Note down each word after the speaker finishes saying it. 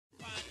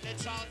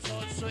Sounds so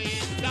sweet.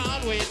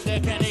 Down with the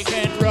Kenny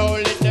can roll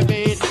in the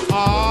beat.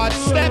 Hard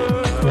step.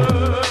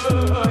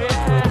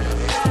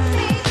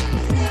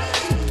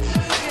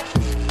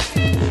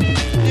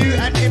 New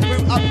and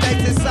improved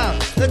updated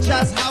sound. The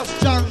Jazz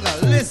House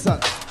Jungle. Listen.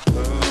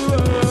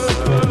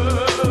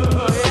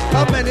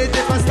 How many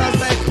different styles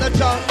make the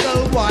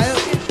jungle wild?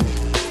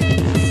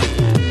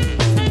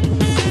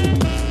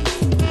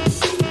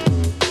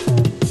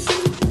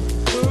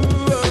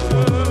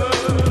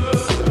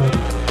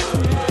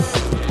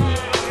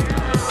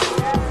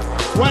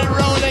 Well,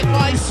 rolling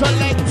my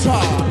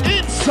selector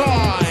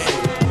inside.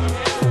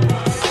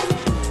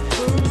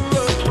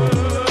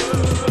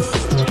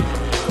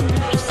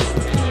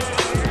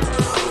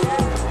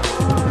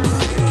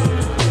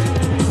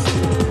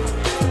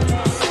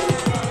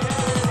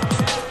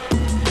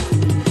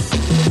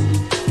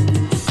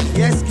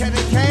 Yes,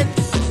 Kenny Ken,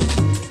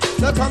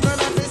 the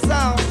Congo-Nazi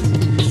sound.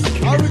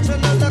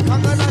 Original, the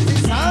Congo-Nazi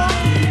sound.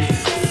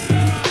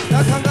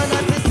 The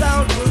Congo-Nazi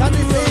sound. And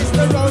this is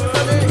the road to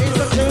the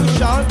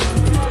institution.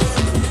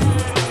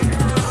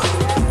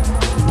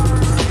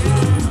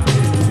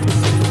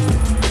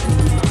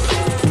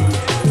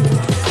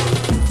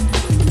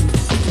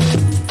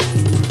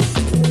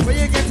 Where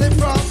you get it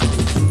from?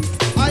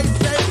 I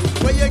said,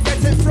 where you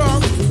get it from?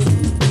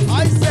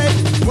 I said,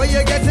 where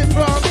you get it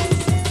from?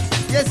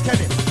 Yes,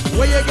 Kenny.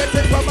 Where you get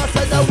it from? I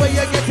said that where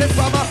you get it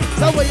from?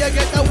 So where you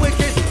get the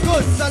wicked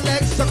good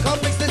selection? Come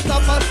mix this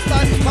up and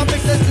stand. Come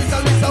mix this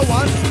little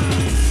one.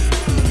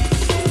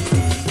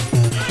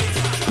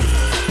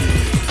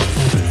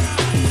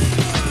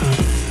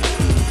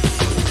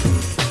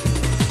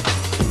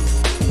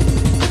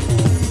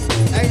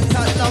 Ain't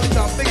that long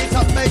jump? Big it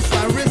up,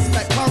 baseline,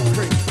 respect,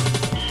 concrete.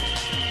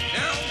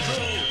 Now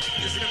true,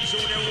 this is them show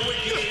them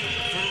wicked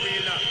for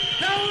real.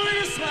 Now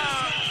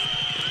respect.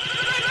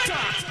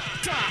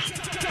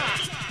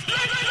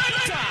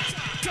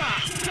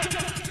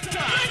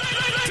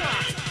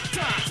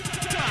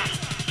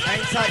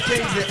 Ain't that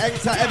Kingsley,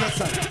 ain't that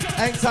Everton,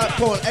 ain't that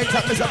Paul, ain't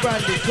that Mr.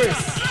 Brandy, Chris.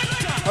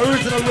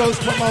 Original Rose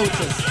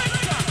Promoters.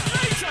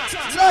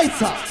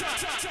 Lighter.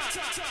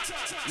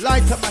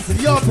 Lighter,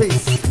 massive, your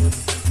piece.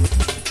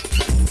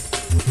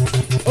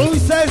 Who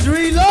says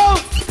reload?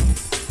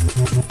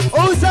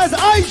 Who says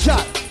I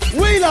shot?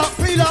 Wheel up,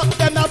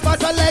 them up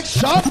at a leg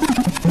shot.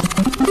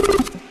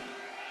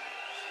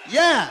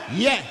 Yeah.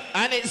 Yeah,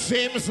 and it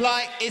seems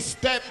like it's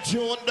them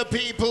tune the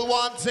people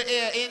want to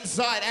hear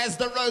inside as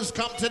the roast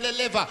come to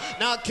deliver.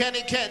 Now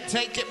Kenny Ken,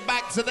 take it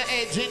back to the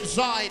edge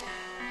inside.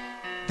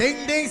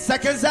 Ding ding,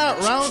 seconds out,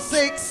 round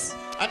 6.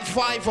 And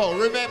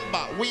 5-0,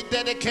 remember, we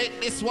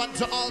dedicate this one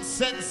to all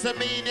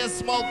sensimania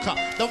smoker,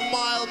 the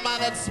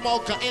mild-mannered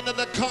smoker into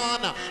the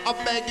corner. I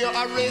beg you,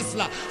 a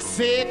Rizzler.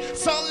 See it?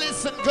 So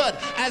listen good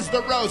as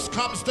the roast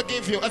comes to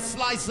give you a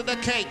slice of the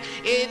cake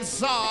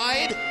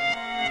inside.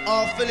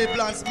 Oh, Philip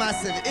Blunt's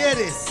massive. Hear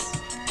this.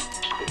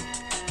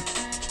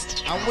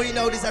 And we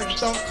know this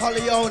as Don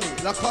Corleone,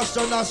 La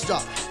Costa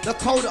Nostra, the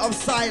code of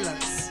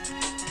silence.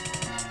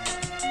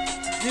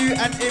 New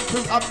and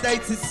improved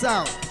updated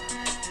sound.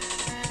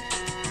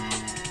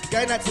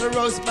 Going out to the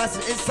roast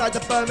massive inside the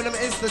Birmingham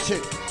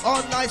Institute.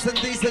 All nice and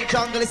decent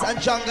junglists and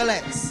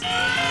junglettes.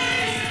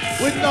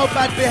 With no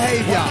bad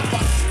behavior.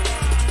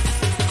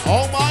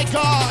 Oh my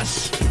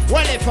gosh.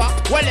 Well if I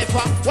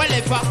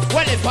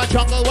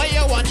jungle where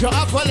you want you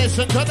up, well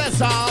listen to the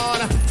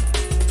sound.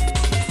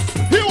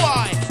 You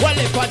why? Well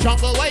if I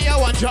jungle where you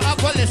want you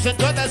up, well listen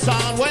to the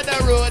sound. Where the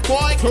rude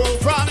boy crew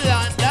from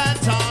London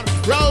town.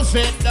 Rose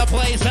in the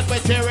place and we're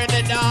tearing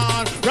it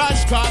down.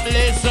 Rush come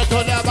listen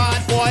to the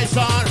bad boy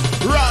sound.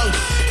 Rose.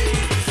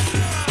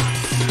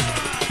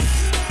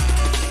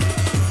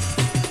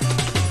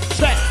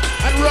 Set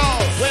and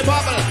roll, we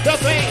bubble the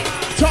beat.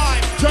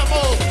 Time to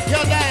move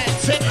your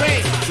dancing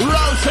beat.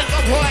 Rose in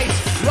the place,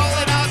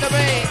 rolling out the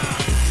beat.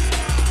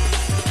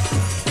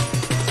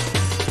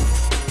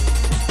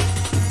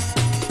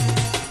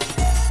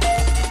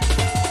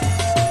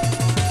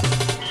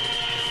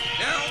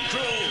 Now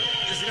true,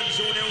 this is them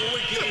show them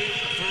wicked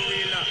for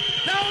real.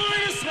 Now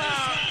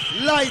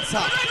respect.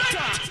 Lighter.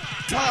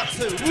 Part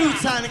 2,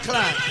 Wu-Tang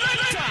Clan.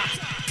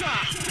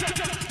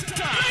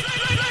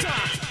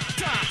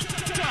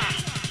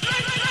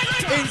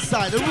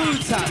 Inside the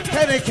Wu-Tang,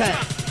 Kenny Ken.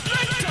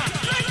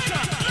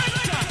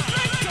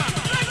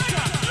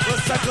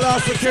 What's that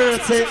glass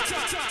security?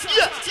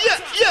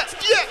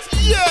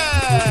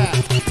 Yeah.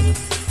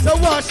 So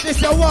watch this,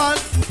 you want.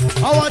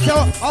 I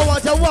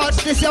want to watch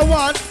this, you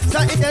want. So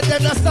if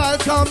them the style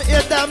come,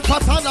 hear them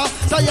patana.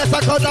 So yes,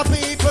 I got the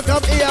people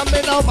come hear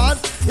me now, man.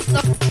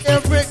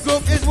 Every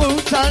group is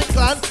Wu-Tang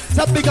Clan.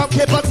 So big up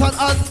K-Patton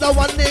and the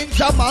one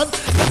ninja man.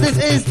 This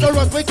is the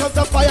road we come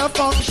to fire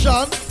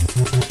function.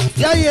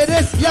 Yeah, hear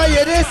this, yeah,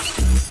 hear this.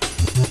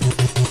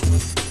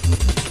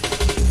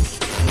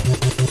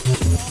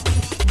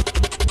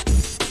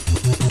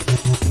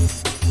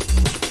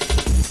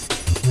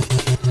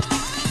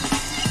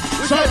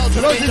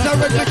 Roses are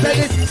red, we say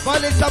this.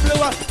 Violets are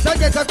blue, so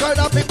get a crowd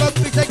of people.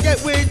 We say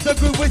get with the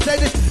group, we say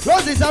this.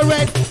 Roses are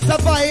red, so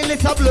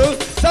violets are blue.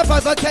 So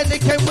far the Kenny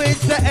can win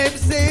the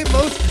MC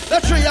moves.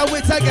 The trio we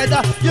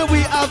together, yeah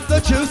we have the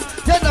juice.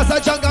 Then us a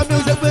jungle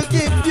music will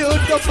give you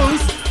the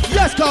boost.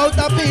 Yes, call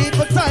the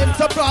people, time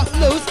to rock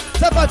loose.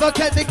 So far the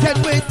Kenny can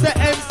win the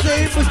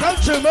MC moves.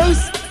 Country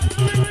moose.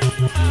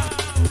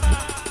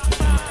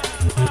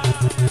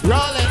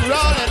 Rolling,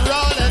 rolling,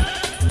 rolling.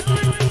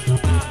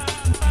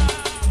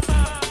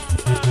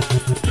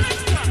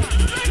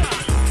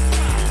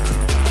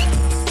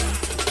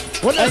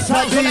 Well, let's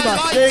have some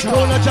stay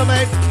cool,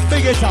 Jermaine.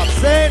 Big it up,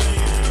 say it.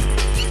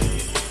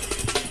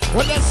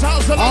 Well, let's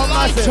have some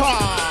lighter.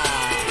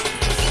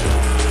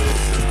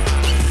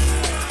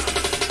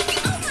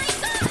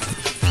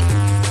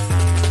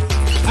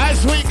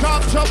 As we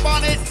come to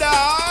burn it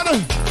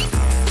down.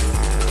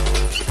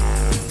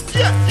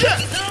 Yeah.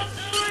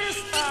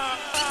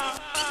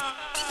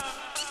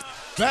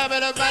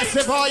 Birmingham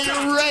Massive, are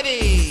you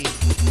ready?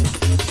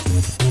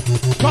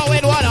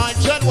 Going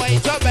 100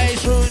 weight to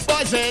bass, rude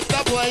boys in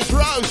the place,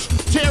 roast,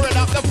 tearing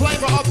up the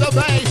flavor of the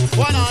bass.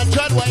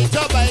 100 weight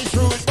to bass,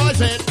 rude boys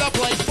in the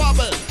place,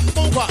 bubble,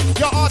 move up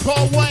your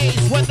hardcore ways.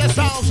 When the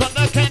sounds on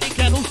the candy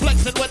can, who's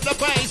flexing with the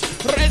bass?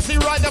 Racy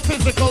ride the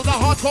physical, the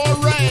hardcore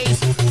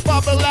race.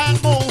 Bubble and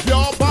move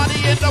your body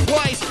in the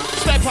place.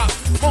 Step up,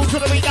 move to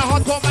the beat, the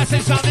hardcore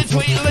massive sounding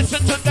sweet.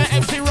 Listen to the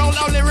MC roll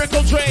our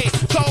lyrical tree.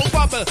 So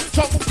bubble,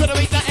 so move to the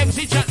beat, the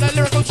MC chat, the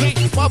lyrical tree.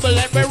 Bubble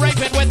and we're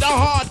raving with the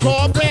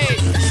hardcore beat.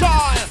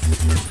 Style.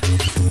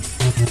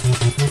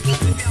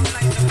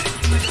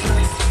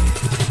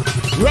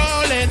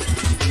 Rolling.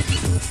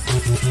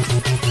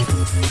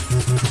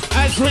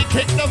 As we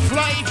kick the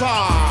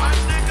flavor.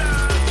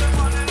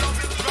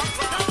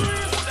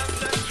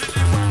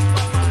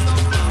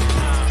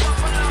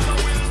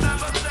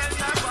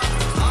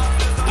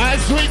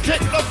 As we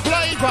kick the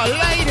flavor,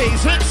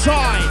 ladies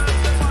inside.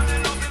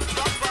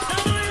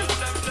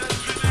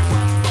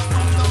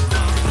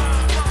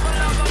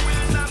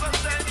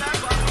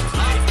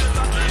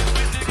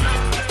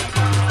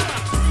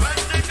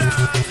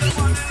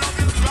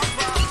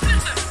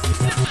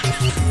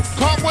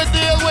 Come with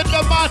deal with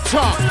the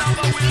matter.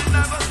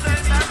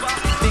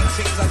 Big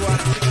things are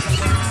going.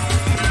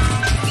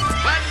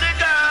 When the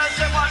girls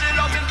they want it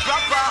loving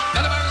proper.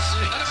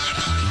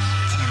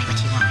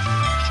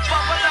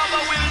 Papa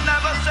lover will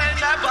never say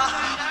never.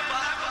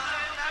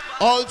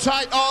 All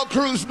tight, all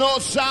crews,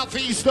 north, south,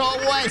 east, or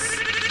west.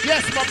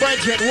 Yes, my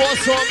brethren,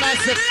 Warsaw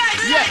Massive.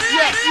 Yeah.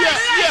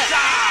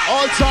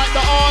 All tight,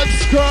 the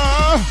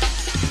Oscar.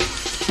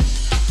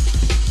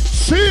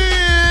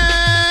 Selector.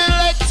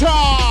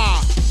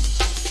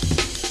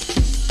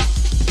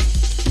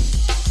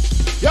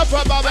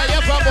 Yapa, baba,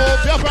 yapa,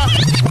 move, yapa.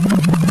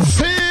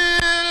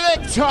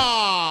 Selector.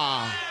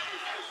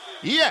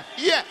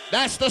 Yeah.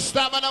 That's the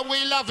stamina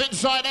we love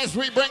inside as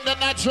we bring the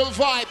natural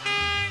vibe.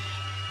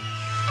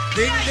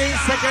 Ding,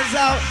 seconds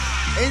out.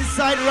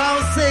 Inside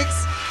round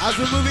 6. As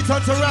we move it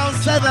on to round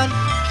 7.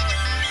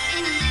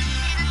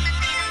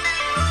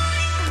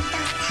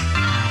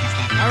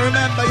 And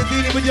remember, you're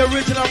dealing with the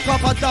original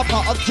proper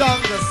dapper of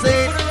jungle, see?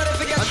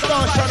 And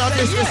don't show no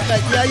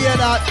disrespect, yeah, hear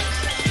that?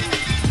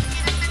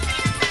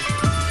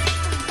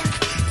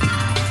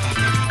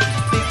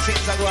 Big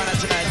things are going on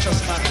tonight,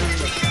 just my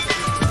crew.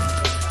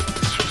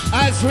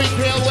 As we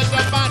deal with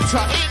the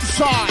matter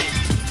inside.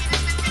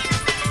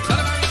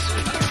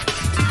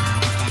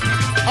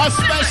 A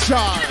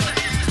special.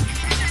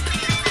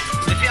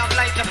 If you have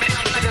lighter, make me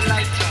feel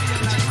lighter.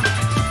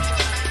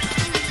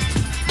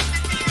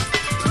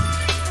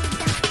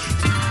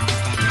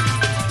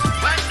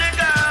 When the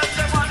girls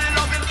they want it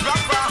loving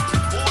proper,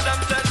 who them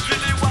says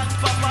really want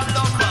Papa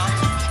lover.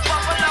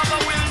 Papa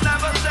lover will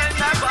never say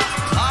never.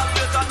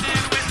 Always a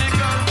deal with the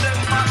girls they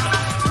matter.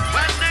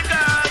 When the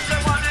girls they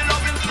want it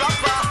loving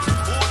proper,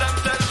 who them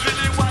says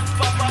really want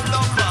Papa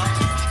lover.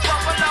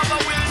 Papa lover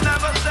will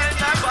never say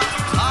never.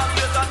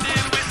 Always a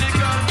deal with the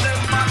girls they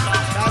matter.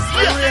 That's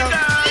for real.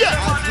 As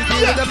we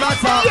deal with the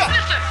matter.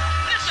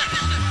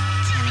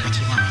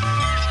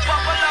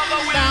 Papa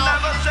lover will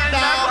never say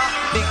never.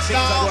 Big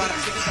things are going on.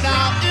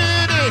 Now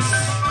it is.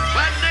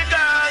 When the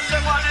girls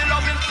they want it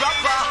loving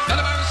proper.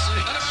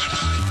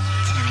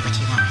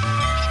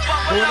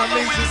 Papa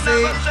lover will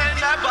never say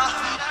never.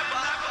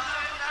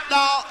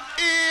 Now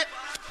it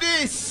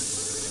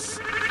is.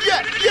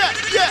 Yeah.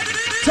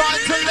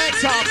 Time to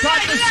let up.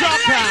 Time to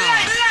shock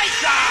out.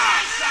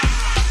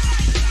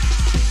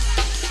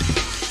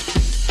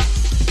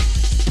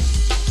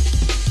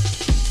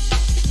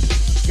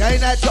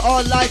 Going out to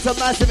all lighter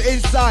massive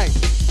inside.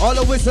 All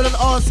the whistle and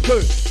all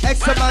screw.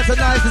 Extra amount of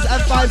noises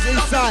and vibes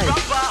inside.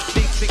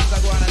 Big things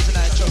are going on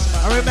tonight, just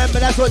man. And remember,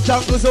 that's what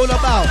jungle's all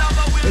about.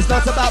 It's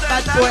not about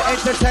bad boy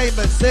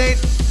entertainment, see?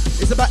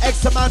 It's about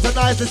X amount of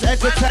noises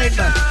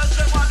entertainment.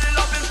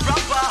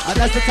 And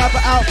that's the type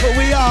of output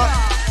we are.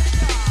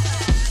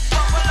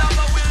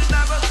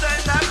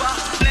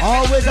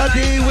 Always I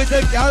deal with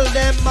the girl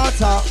them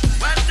matter.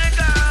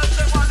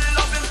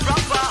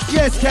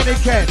 Yes, Kenny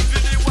Ken.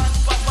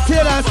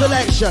 Tear down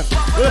selection.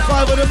 We're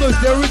five of the most,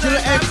 the original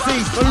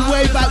MCs from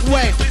way back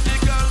when.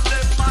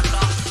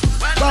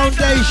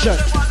 Foundation.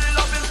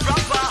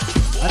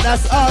 And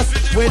that's us.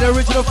 We're the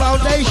original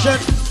foundation.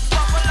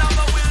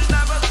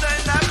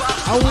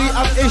 And we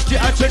have history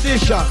and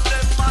tradition.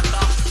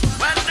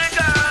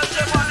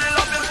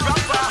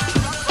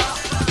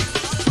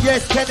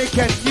 Yes, Kenny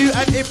Ken, new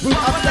and improved,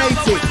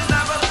 updated.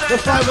 The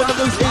five of the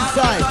moose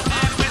inside.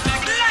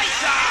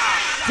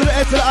 To the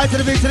N, to the I, to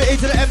the V, to the E,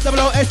 to the M, double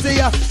O, S, C,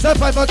 so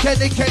five for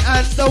Kenny Ken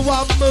and the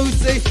one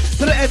moosey.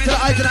 To the N, to the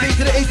I, to the V,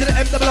 to the E, to the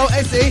M, double O,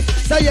 S, E.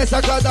 So yes,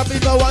 I got the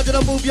people wanting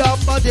to move your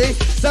body.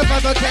 So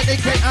five for Kenny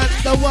Ken and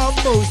the one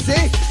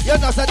moosey. You're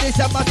not so this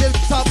a massive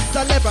top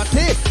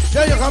celebrity.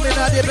 So you come in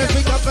and the best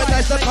we come for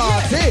the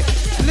party.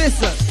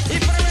 Listen.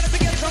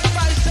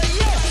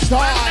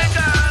 Style.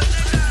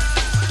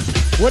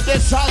 With the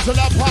sounds of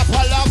the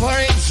Papa Lover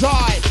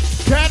inside.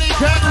 Kenny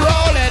Ken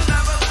rolling.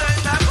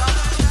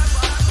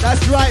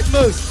 That's right,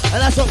 Moose.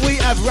 And that's what we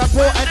have,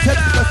 rapport and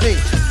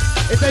telepathy.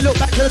 If they look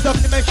back to the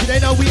documentary, they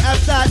know we have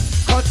that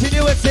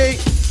continuity.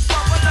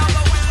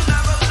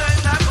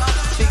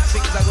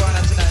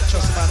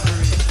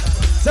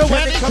 So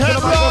when it comes to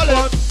the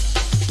microphone,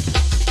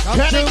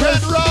 Kenny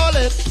Ken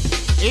rolling.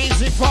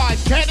 Easy fight.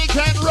 Kenny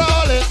Ken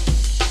rolling.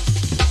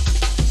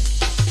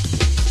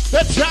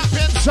 The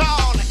champion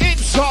sound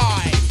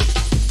inside.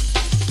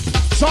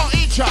 So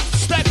each up,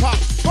 step up,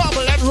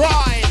 bubble and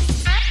ride.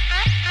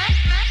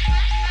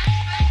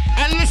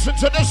 And listen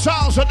to the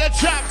sounds of the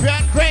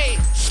champion beat.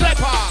 Step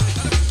up.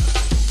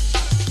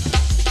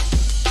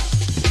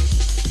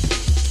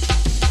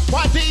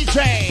 My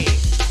DJ,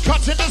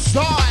 cutting the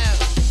style.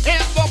 In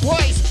the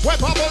place, we're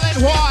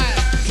bubbling wild.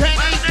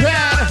 Kenny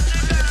Ken.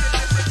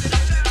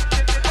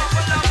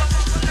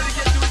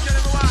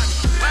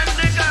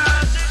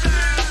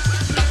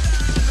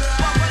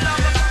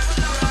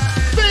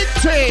 Big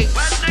things.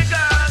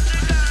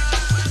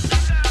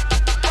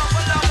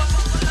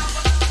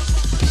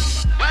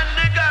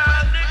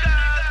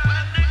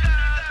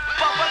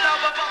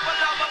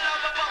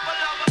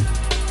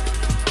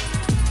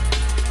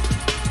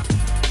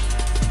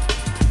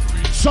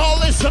 So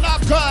listen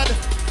up good.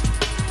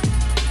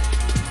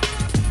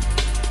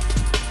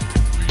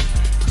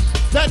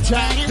 The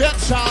champion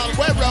sound,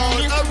 we're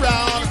rolling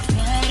around.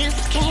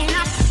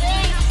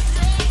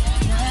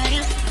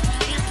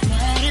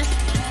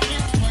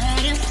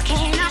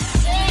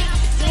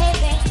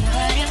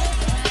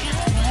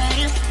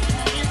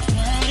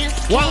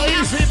 Well,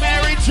 easy,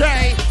 Mary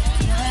J.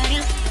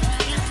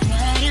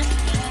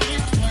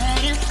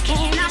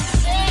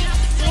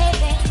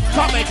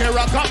 Come make it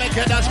rock, come make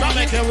it dance, come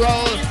make it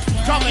roll.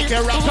 Come make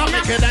it rock, come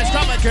make it dance,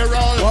 come make it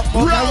roll. What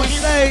can we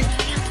say?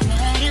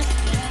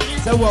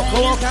 So what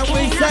can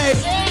we say?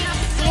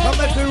 Come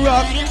make it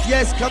rock,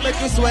 yes, come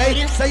make it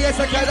sway. Say yes,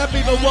 I kind of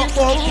people, what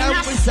more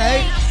can we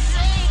say?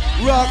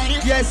 Rock,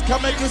 yes,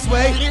 come make it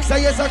sway.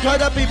 Say yes, I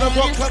kind of people,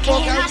 what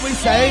more can we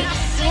say?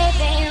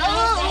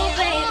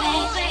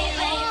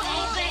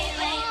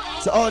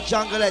 So all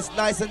junglists,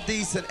 nice and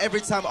decent.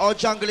 Every time all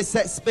junglists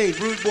set speed.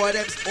 Rude boy,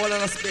 them all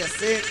on a spear,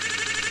 see?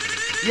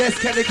 Yes,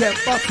 Kenny Ken,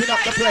 busting up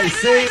the place,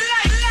 see?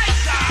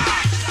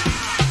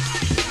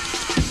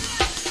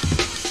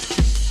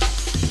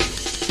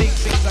 Big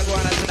things are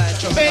going on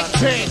tonight, Big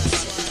things.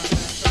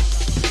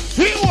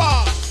 Here you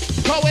are.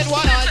 Going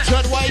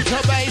 100 way to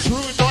base.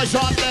 Rude boys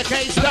on the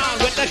case. Down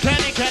with the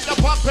Kenny Ken, the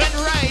pump and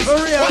race.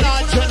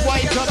 100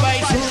 way to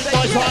base. Rude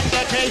boys on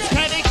the case.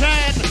 Kenny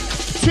Ken.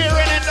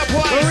 Cheering in the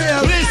place.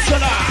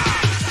 Listen up.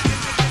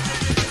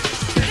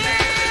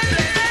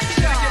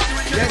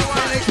 Yes,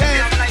 Kenny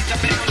Ken.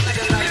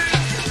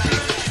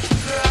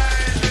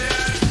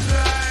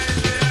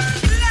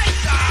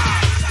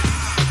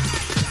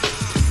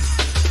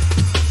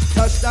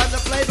 Touchdown the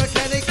flavor,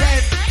 Kenny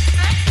Ken.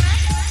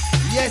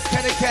 Yes,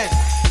 Kenny Ken.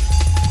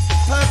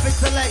 Perfect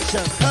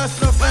selection,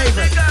 personal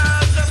favorite.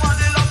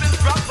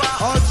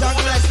 All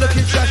junglers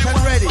looking fresh and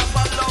ready.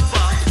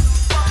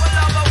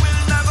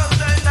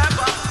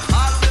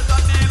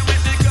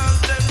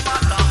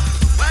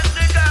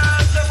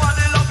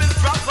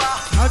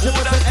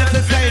 100%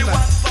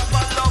 entertainment.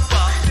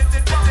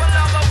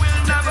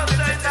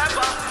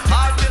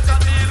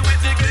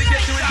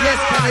 Yes,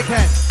 Kenny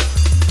Ken.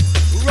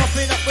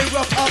 Roughing up, we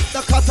rough up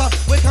the cutter.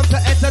 We come to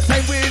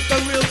entertain with the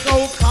real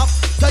gold cup.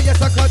 So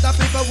yes, I cut the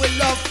people, we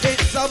love it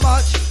so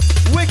much.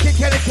 Wicked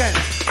Kenny Ken.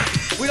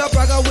 We don't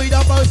brag, we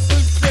don't boast,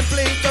 we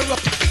simply the rock.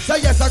 So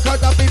yes, I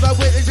cut the people,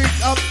 we drink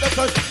up the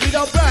coast. We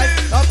don't brag,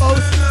 or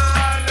boast.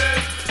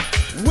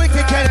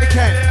 Wicked Kenny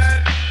Ken.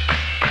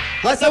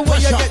 I said where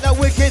you get that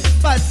wicked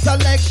bad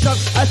selection.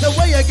 I said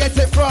where you get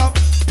it from.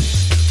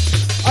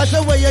 I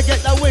said where you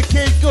get that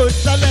wicked good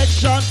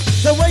selection.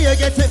 So where you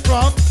get it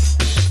from.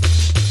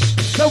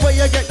 So where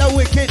you get the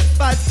wicked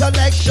bad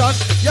selection.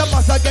 You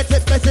must get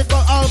it blessed for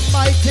all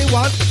mighty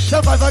one.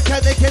 Survivor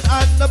Kennekin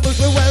and the moves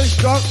we well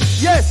strong.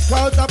 Yes,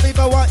 crowds of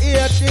people want to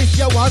hear this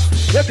you want.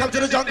 You come to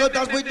the jungle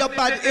dance with no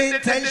bad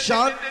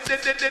intention.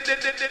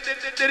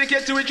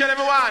 Dedicate to each and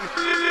every one.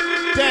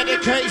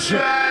 Dedication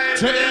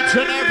to each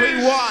and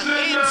every one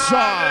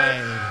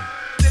inside.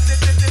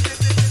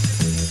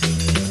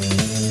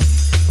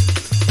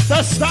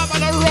 The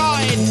stamina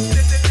ride.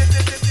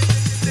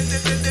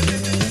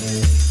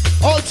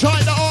 All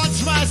time the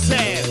odds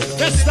massive.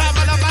 The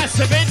stamina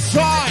massive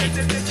inside.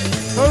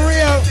 For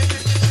real.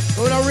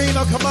 Una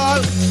Reno, come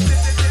on.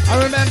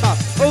 And remember,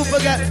 who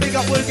forget big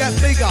up will get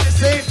bigger.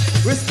 See?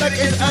 Respect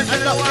is earned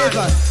and not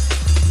given.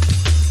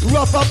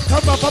 Rough up,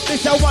 come rough up,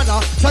 this you wanna.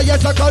 So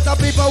yes, I got the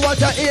people want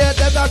to hear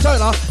them not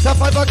turner.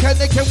 Survivor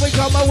Kennekin, we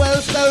come a well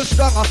still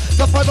stronger.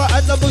 Survivor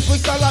and the moves, we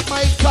sound like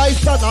Mike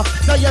Tyson.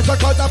 So yes, I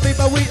got the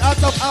people, we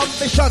out of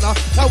ambition.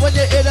 Now when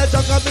you hear the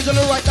jungle, it's in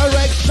the right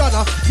direction.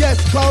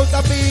 Yes, crowd the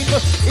people,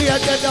 hear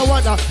them you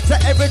wanna. So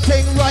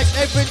everything right,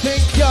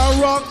 everything you're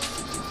wrong.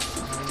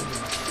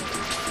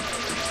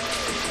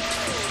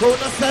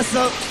 Kuna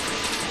Cecil,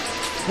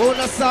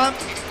 Kuna Sam.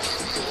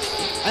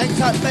 Hang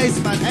tight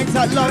bassman, hang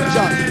tight long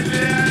jump.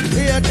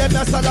 Hear them,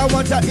 that's all I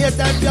want to hear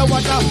them, you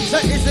wanna. So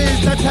this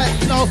is the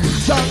techno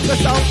jungle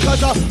sound,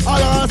 cause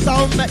all our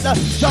sound make the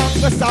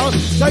jungle sound.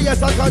 So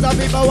yes, I got the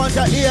people want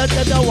to hear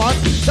them, you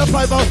want. The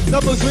five of the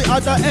moves, we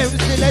are the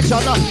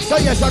installation. So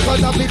yes, I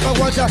got the people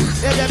want to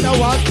hear them, you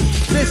want.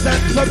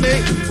 Listen to me,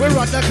 we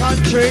run the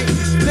country.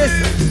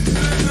 Listen,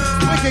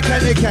 wicked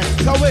Kennekin,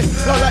 so we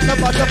go like the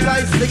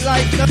butterflies, sing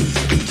like the...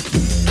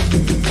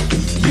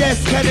 Yes,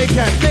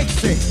 Kennekin,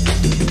 mix it.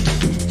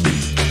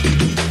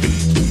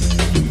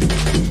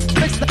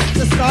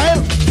 The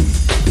style,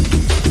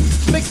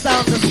 mix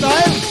down the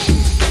style.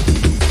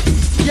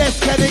 Yes,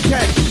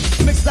 Kennekin,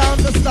 mix down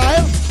the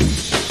style.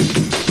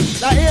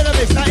 Now hear the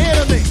mix, now hear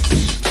the mix.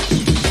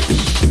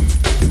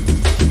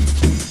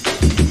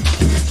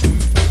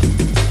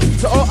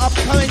 To all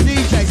upcoming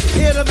DJs,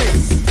 hear the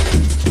mix.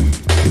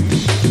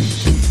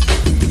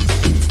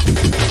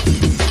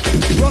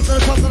 Rock to the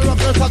top, to the rock,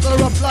 to the top, to the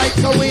rock like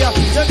Korea.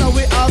 You know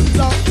we have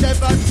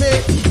longevity.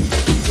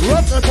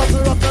 Rock to the top, to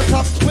the rock, to the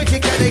top,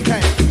 wicked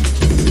Kennekin.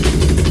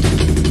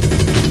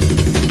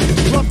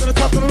 Rock to the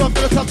top, to the rock,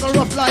 to the top, to the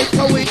rock like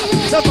Korea.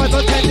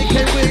 Survivor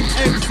Kennekin with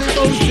MC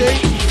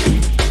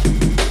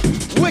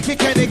Wicked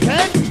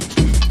Kennekin.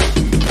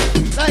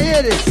 Now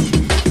hear this.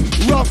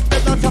 Rock to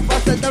the top, I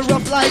said the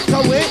rock like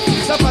Korea.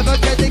 Survivor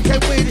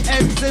Kennekin with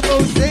MC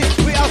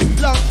We have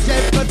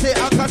longevity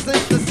and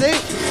consistency.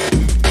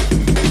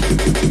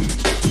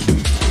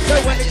 So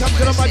when it comes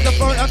to the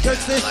microphone and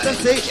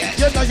consistency,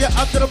 you know you're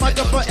up to the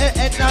microphone and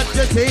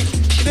energy.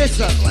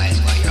 Listen.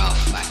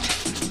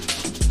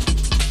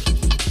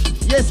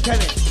 Yes,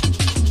 Kenny.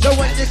 So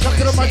when you come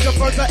to the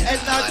microphone and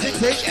energy,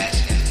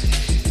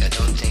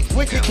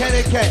 wicked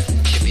Kennekin.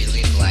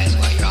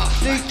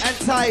 Neat and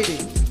tidy.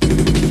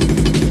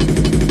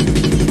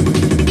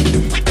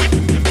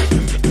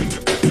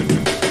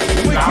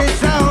 Wicked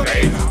sound.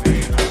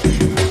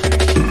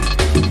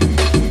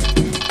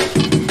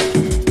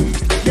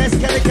 Yes,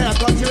 Kennekin, I've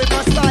got you in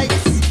my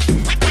sights.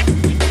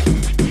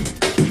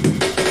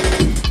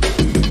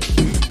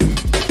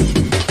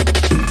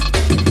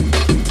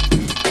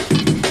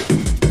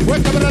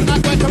 We're coming on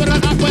up, we're coming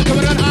on up, we're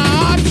coming on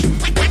up.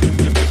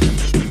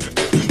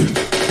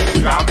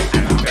 Drum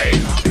and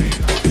bass.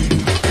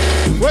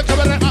 We're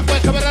coming on up, we're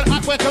coming on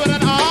up, we're coming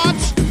on up.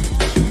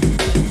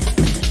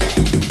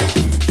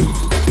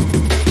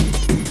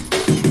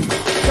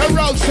 The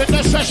roast in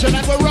the session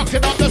and we're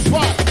rocking on the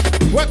spot.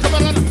 We're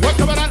coming on, we're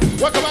coming on,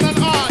 we're coming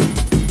on.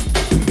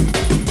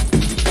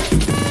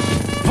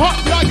 Hot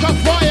like a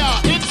fire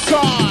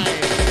inside.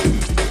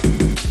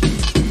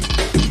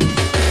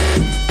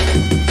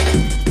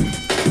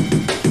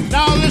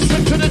 Now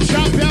listen to the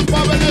champion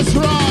bubblers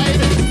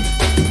ride.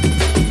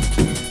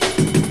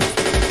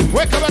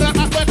 We're coming on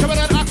up, we're coming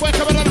on up, we're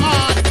coming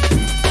on.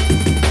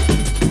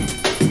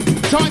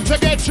 Time to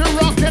get you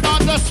rocking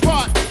on the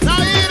spot.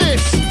 Now hear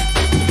this.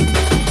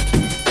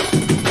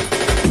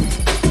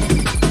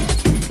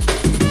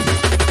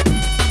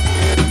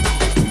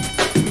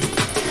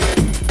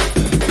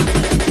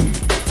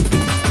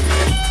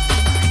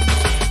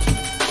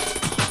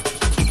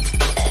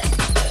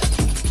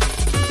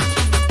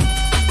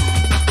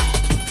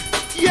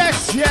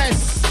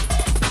 Yes.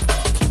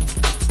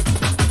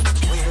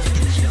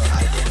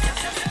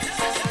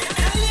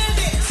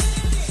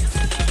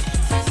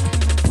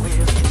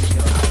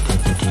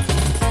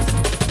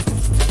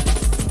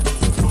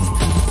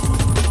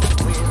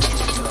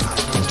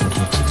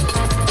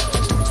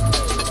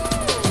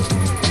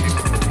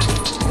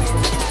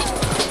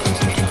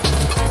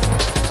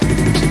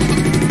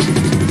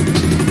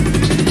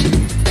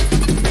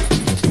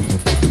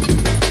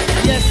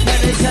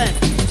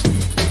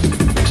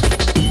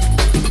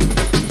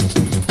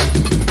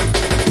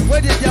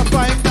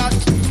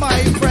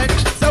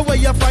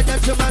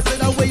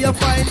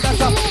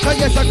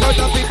 Yes, I got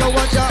the people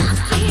want ya.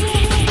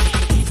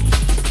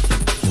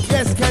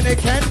 Yes,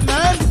 Kennekin,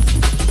 man.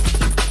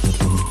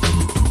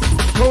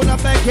 Kona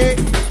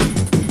Becky.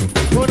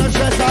 Put a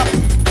treasure.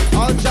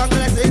 All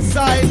junglers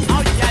inside.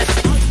 Oh yes.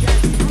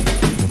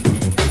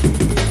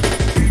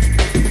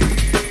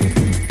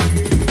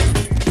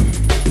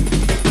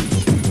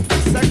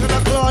 Second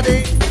of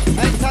clothing.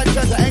 Hang tight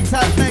treasure. Hang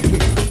tight Becky.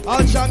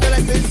 All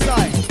junglers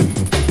inside.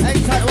 Hang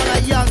tight when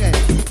I'm youngin'.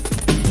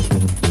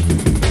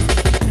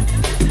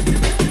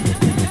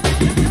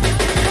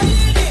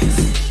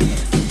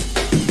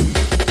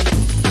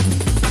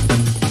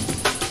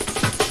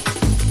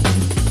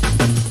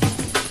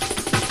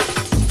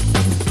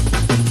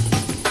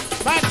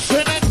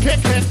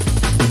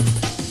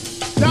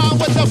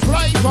 The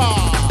flavor.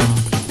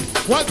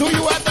 What do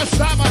you have the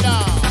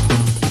stamina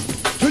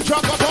to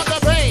jump up on the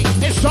beat?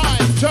 It's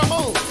time to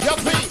move your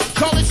feet.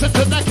 So listen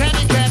to the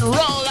candy can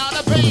roll out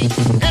a beat.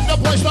 In the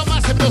place the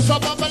massive, the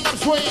suburban of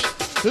sweet.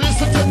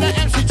 Listen to the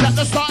MC chat,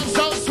 the style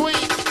so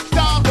sweet.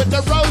 Down with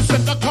the rose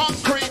and the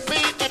concrete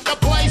beat. In the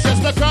place as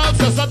the girls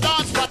as the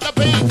dance but the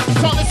beat.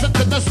 So listen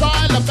to the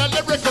style of the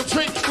lyrical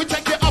treat. We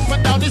take you up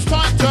and down. It's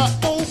time to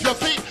move your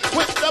feet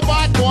with the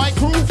bad boy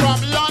crew from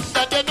London.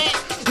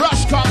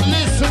 Come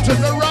listen to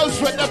the roast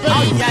with the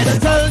beat. Yes.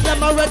 Tell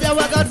them already,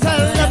 we're gonna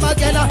tell them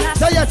again.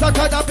 So yes, I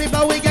cut up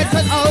people, we get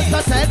 10 out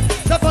of 10.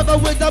 The father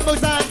with the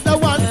moves and the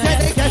one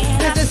again.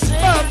 This is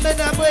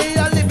Birmingham, we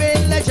are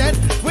living legend.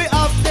 We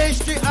have the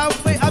street and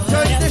we have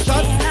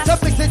tradition. So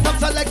fix it up,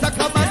 select a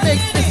come and mix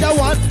this your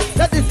one.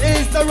 That this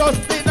is the roast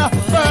in a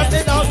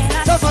Birmingham.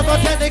 So father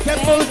can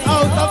move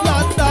out of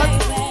London.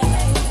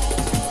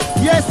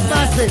 Yes,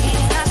 massive.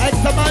 X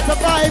amount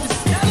of vibes.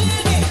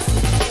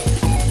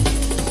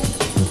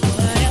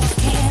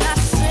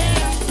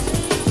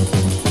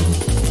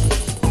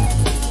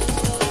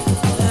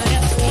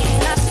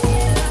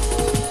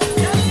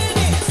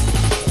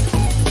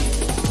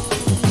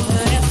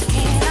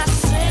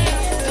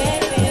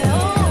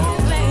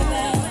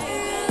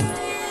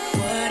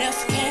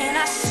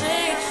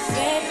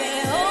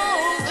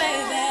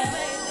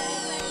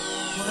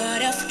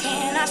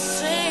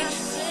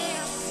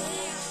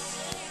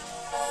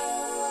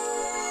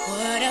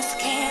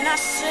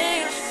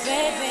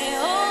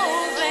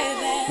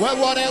 Well,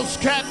 what else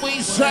can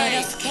we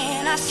say?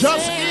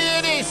 Just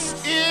hear this,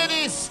 hear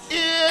this,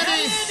 hear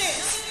this.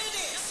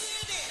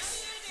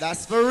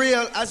 That's for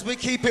real as we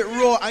keep it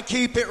raw and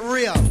keep it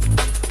real.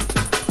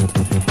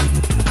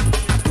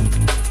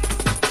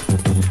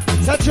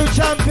 It's a true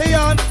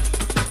champion,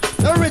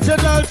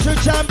 original true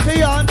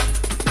champion,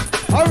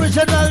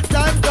 original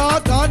Dan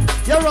Gargan.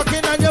 You're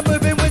rocking and you're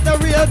moving with the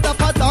real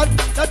Dapadon.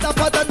 The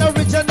Dapadon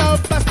original,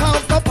 best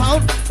pound for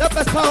pound, the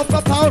best pound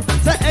for pound.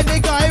 So any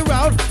guy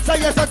round, so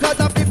yes I got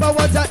the people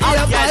want to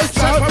hear my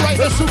sound. Separate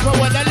the super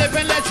with the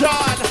living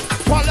legend.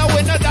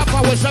 Following the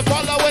dapper, we say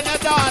following the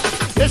don.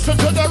 Listen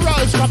to the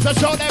roads, come to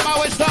show them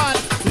how it's done.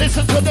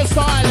 Listen to the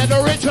style and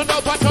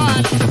original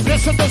pattern.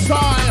 Listen to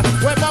style,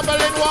 we're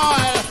bubbling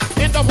wild.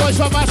 In the voice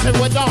of massive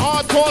with the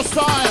hardcore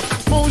style.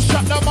 Moon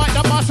shut the mic,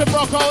 the massive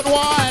rock out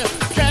wild.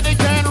 Kenny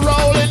can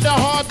roll in the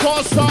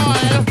hardcore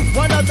style.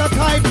 One of the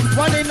kind,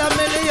 one in a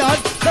million.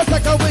 Just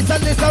like a whistle,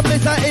 listen,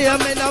 Mr. Ear,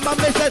 me now my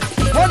mission.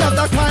 One of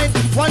the kind,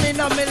 one in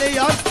a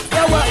million.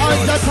 There were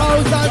hundreds,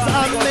 thousands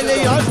and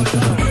millions.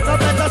 No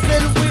better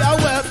still, we are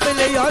worth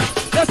millions.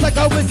 Just like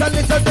a whistle,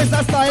 listen, this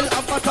a style.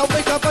 I'm not a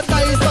wig of a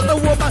nice, but the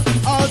woman,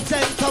 all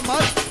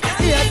gentlemen.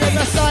 Here then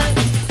a style.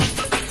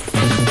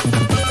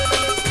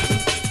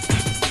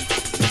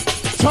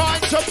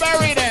 Time to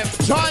bury them,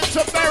 time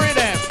to bury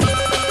them.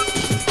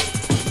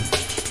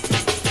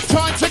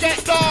 Time to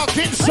get dark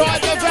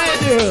inside the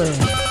venue.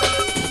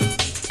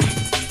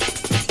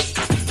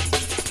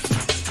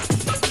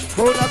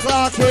 Kuna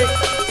Clarky.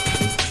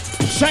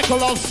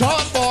 Shekel of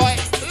sound boy,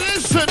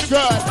 listen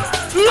good.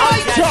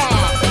 Lighter.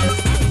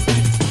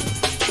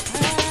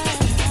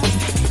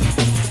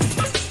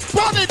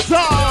 Burn it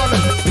down.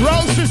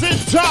 Rose is in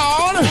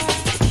town.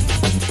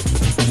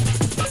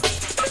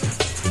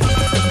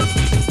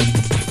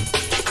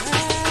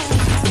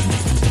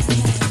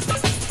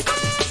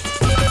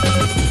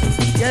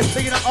 Yes,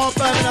 speaking of all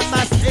Birmingham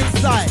mass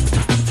inside,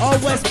 all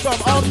West Brom,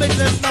 all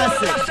Midlands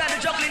massive.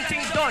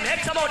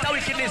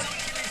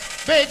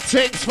 Big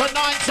things for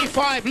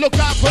 95, look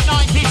out for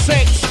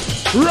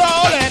 96.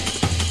 Rolling.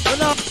 We're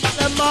not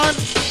them, man.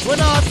 We're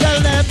not tell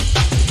them.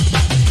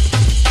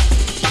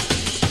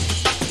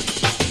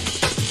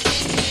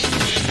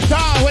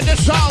 Down with the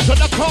sounds of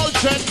the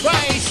culture and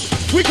bass.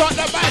 We got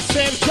the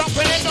massive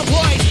jumping in the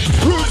place.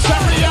 Roots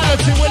and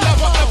reality, we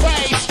love up the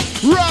bass.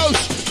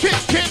 Roast,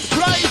 kicking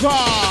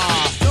flavor.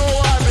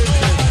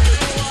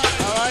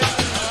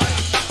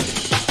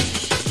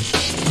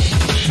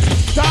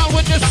 Down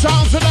with the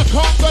sounds of the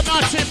Congo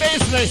Nazi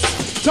business.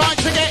 Time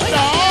to get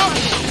down.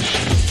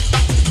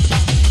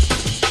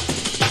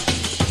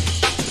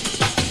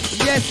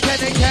 Yes,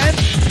 Kenny Ken.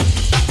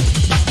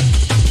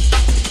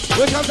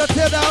 We come to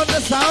tear down the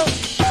sound.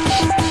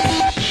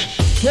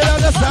 Tear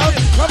down the sound.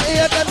 Come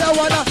here, then the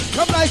wanna.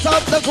 Come nice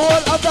up the goal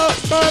of the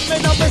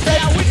Birmingham. We say,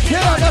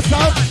 tear down the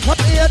sound.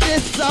 Come here,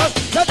 this sound.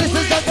 Now this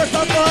is the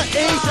sound for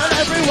each and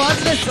everyone.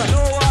 Listen.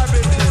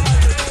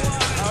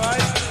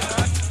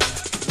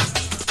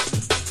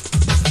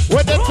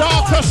 with the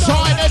darker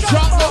side of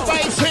jungle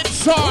bass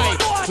inside.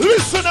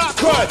 Listen up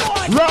good.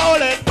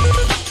 Roll it.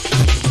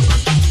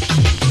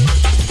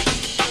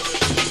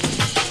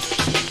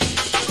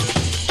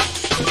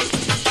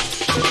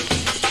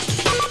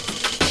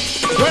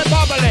 We're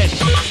bubbling.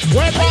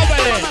 We're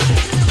bubbling.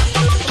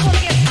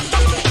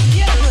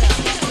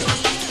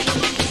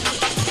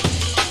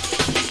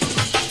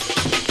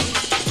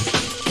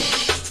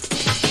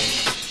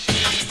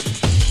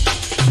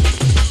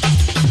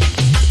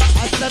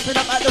 I'm stepping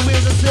up at the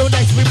wheels and still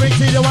next. We bring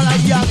to you the one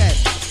like Youngin.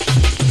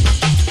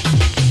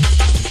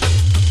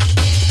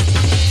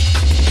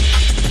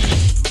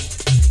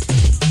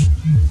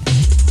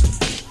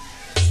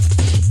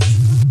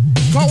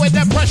 Go with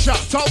the pressure,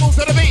 so move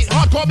to the beat.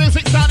 Hardcore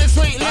music sounding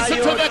sweet. Listen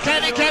to the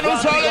Kenny Ken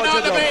who's rolling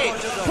on the beat.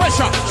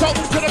 Pressure, so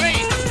move to the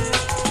beat.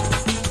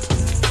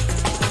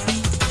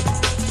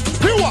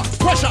 Pure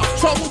pressure,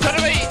 so move to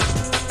the beat.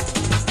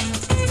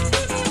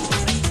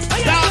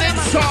 Down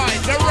inside,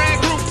 the rare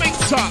group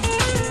mixer.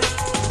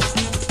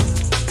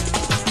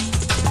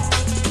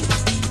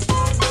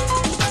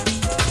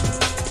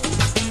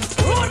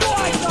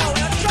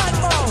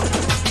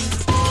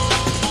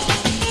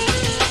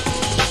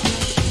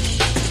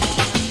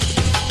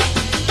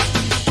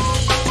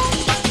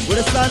 With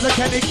the sounds of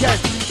Kenny Ken,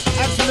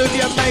 absolutely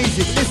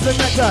amazing. Listen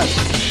to that.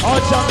 Our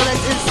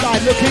junglist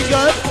inside looking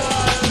good.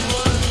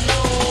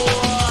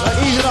 Like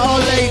even our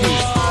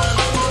ladies.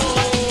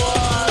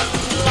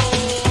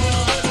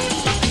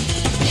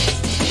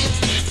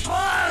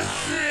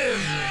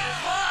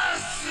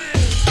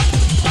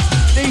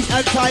 Neat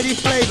and tidy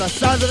flavour.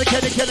 Sounds of the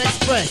Kenny Ken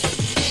Express.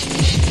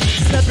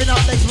 Stepping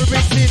up next, we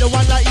bring to you the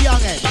one like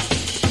Youngin.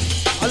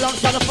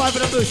 Alongside the five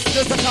of the bush,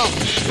 still to come.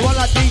 The one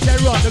like DJ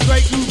Ron, the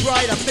great groove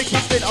rider, Mickey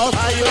Finn, all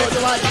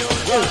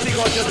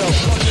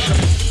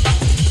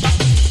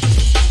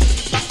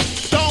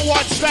Don't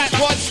watch that,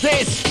 watch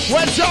this.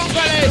 We're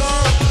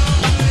junglist.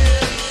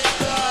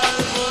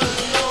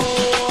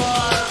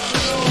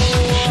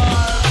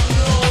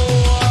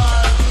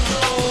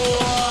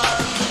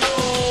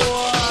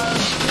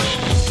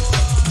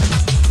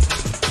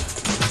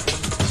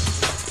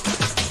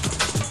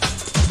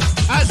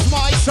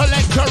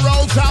 Selector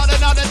rolls out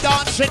another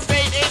dancing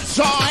beat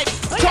inside.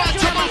 Time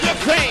to move your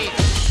feet.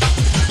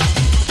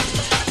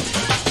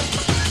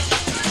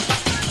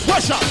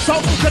 Push up, so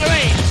move to the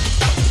beat.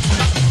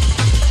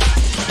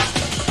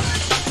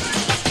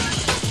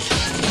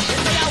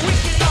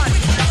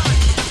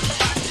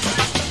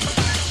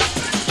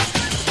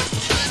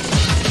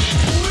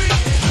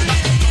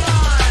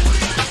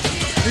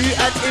 New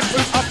and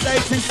improved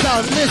updating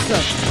sound,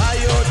 listen.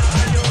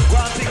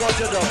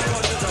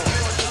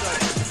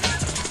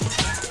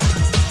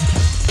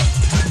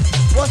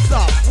 What's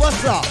up?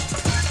 What's up?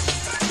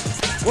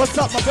 What's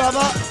up, my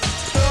brother?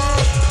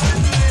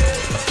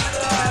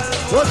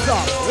 What's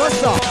up?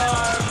 What's up?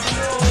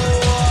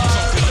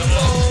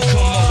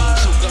 Come on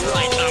to the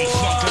right, I'm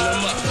fucking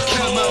them up.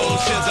 Come on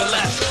to the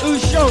left.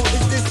 Whose show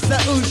is this?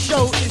 Whose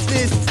show is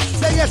this?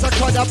 Say yes, I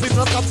can't help it,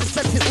 look up to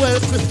set it well.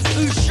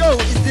 Whose show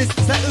is this?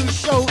 Whose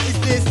show is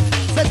this?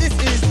 So this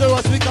is the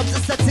us, we come to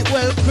set it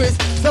well, Chris.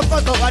 So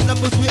fuck up and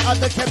numbers, we are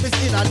the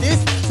chemists in on this.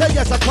 So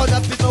yes, I call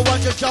that people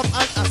want to jump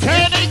and assist.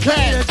 Kenny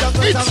Ken,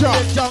 it's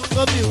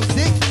jungle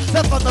music.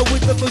 So fuck up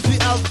with the moves, we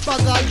have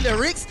bugger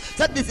lyrics.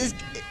 So this is,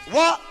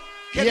 what?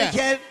 Kenny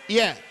Ken?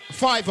 Yeah,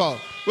 5-0.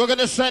 We're going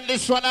to send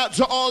this one out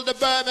to all the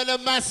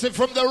Birmingham Massive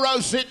from the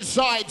roast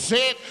inside, see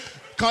it?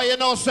 Cause you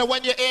know, so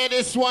when you hear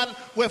this one,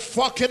 we're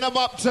fucking them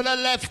up to the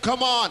left,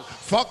 come on.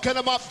 Fucking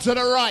them up to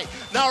the right.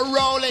 Now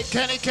roll it,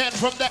 Kenny Ken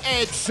from the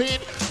edge, see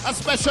it? A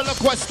special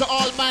request to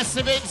all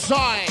Massive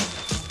inside.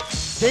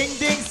 Ding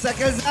ding,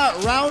 seconds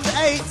out, round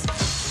 8.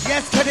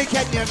 Yes, Kenny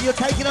Ken, you're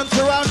taking them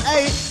to round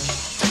 8.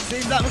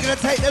 Seems like we're gonna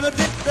take them a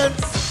distance.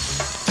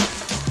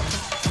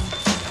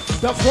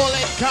 The full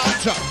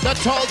encounter, the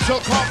total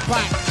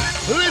compact.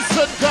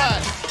 Listen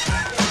good.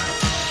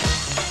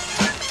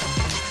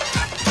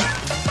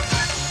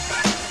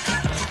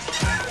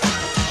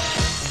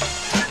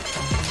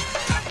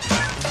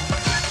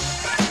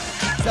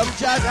 Some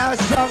jazz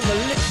house jungle,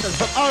 listen,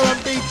 some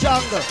R&B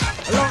jungle,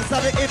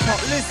 alongside the hip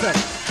hop, listen.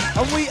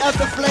 And we have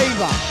the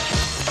flavor,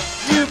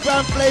 new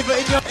brand flavor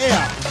in your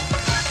ear.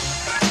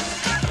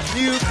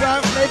 New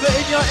brand flavor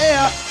in your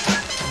ear.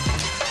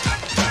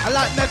 I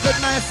like Method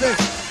Man says,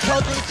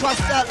 totally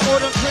crossed out more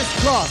than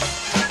crisscross.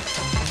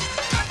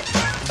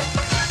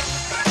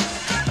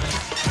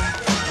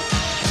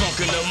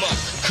 Funkin' them up.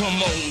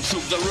 Come on to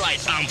the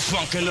right, I'm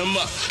funkin' them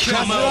up.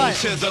 Come That's on right.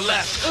 to the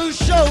left. Whose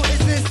show is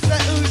this?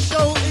 Whose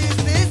show is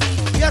this?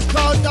 Yes,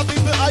 crowd of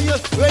people, are you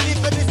ready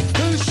for this?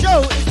 Whose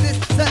show is this?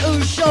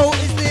 Whose show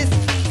is this?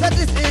 That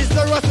this is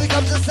the Ross, we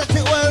come to set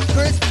it well,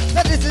 Chris.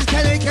 That this is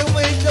Kenny Ken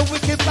with the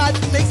wicked bad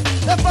mix.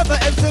 The father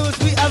influence,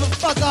 we have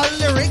bugger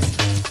lyrics.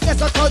 Yes,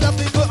 I call the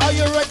people, are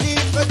you ready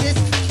for this?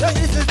 That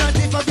this is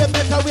 95, you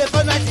better wait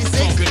for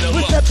 96.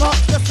 We step up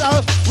the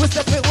sound, we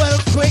step it well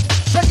quick.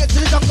 Take it to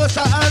the jungle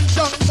sound and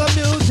jungle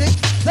music.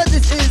 That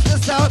this is the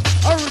sound,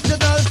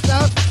 original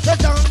sound. The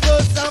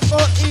jungle sound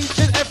for each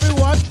and every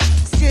one.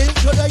 Skin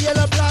to the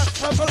yellow, black,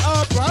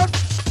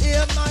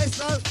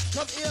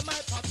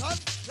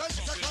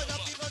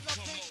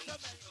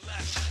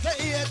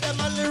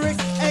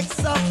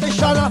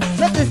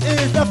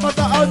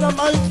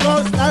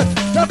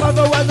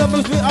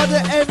 cruise, we are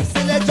the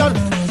MC legend.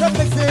 So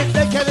mix it,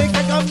 they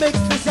can mix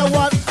this you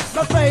want.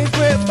 My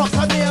favorite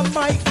boxer named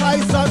Mike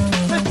Tyson.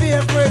 My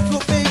favorite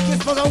group big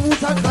is for the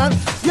Wu-Tang Clan.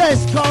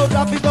 Yes, crowd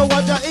of people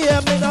want to hear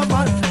me now,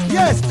 man.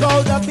 Yes,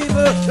 crowd of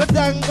people, the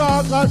dang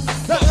gargan.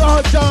 The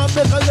old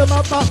Jamaica, them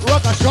a back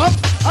rock a shop.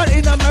 And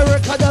in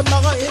America, them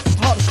a hip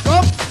hop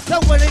stop. So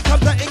when it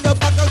comes to England,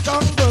 back a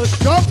jungle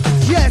shop.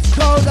 Yes,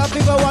 crowd of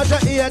people want to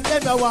hear,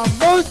 then I want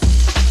most.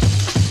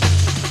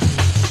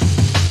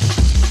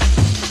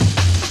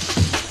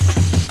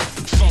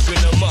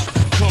 Funkin' them up,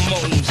 come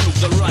on to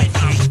the right.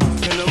 I'm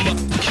funkin' them up,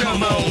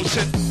 come on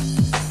to.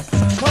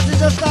 Cause it's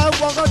just now,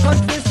 walk on touch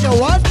this, you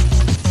want?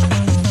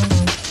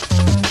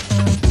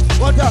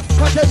 What up?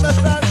 Touch them,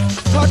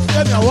 touch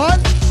them, you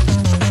want?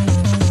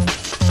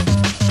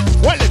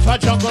 Well, it's a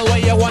jungle where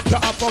you want to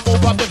up and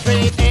move up the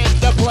feet in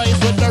the place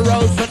with the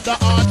rose and the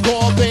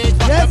encore beat.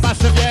 Got Yes. the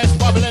massive yes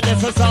bubbling,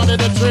 it's the sound of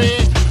the tree.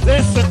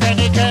 Listen,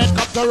 Kenny can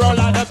come to roll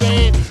on the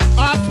beat.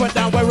 Up and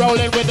down, we're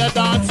rolling with the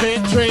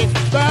dancing tree.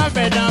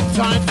 Birmingham,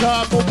 time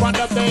to move on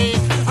the beat.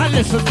 And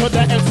listen to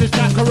the MC's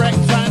that correct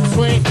and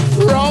sweet.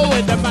 Roll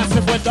with the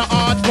massive with the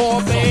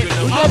hardcore beat.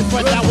 Up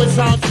and down, we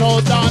sound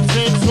so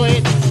dancing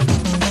sweet.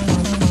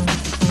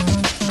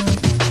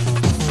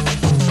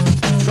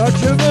 Got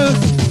you move.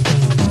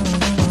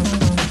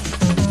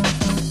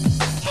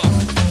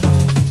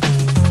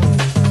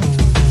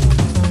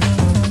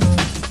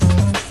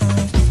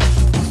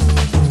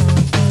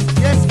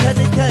 Yes,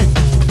 Kenny Ken.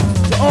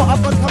 So all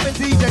up and coming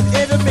DJs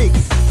in the mix.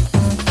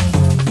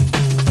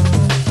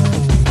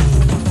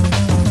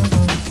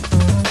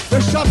 The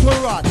shuttle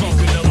run.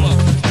 Funkin' them up,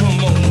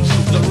 come on to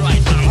the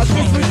right. I'm I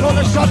think we call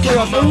the shuttle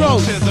on the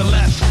road. to the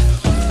left.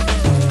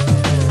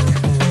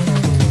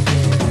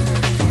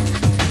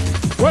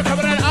 We're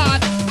coming in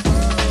hot.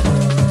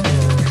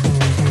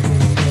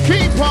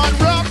 Keep on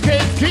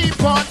rocking,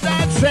 keep on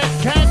dancing.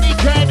 Candy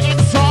can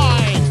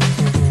inside.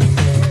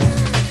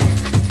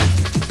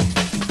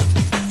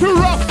 The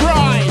rough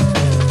ride.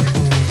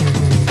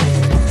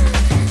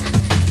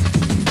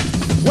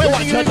 We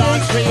want to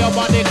dance for your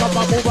body. Come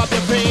on, move up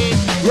your feet.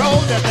 Roll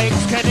the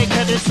things, Kenny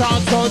can it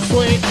sound so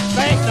sweet.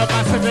 Make the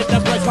massive in the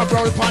place, come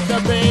roll upon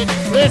the beat.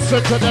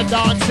 Listen to the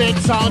dancing,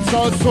 sound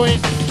so sweet.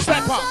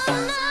 Step up,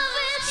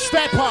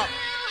 step up.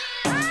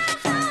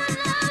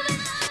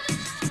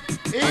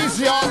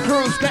 Easy on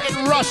crews,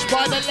 getting rushed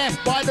by the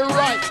left, by the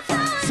right.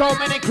 So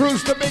many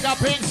crews to big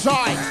up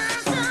inside.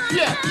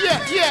 Yeah, yeah,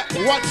 yeah.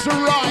 What's the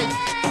ride?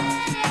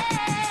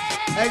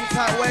 Hang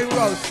tight Wayne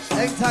Road.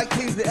 Hang tight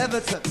Kingsley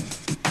Everton.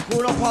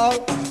 Corner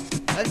Paul.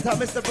 Hang tight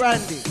Mr.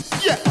 Brandy.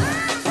 Yeah.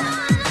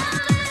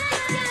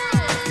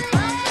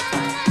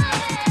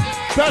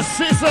 The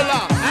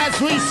sizzler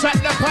as we set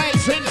the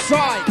pace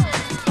inside.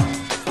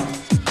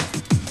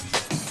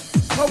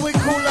 But we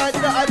cool like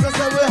that, I just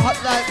say we're hot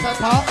like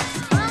pepper.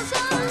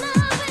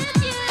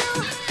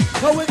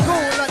 But we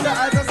cool like that,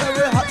 I just say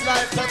we're hot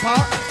like pepper.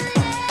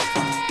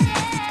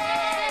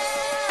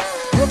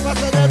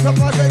 Professor, the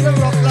professor, you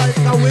rock like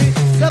a we.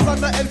 Never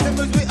the empty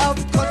we have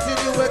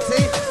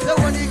continuity. Then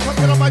when you come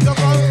to the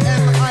microphone,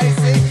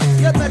 MIC,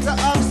 you better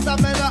have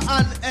stamina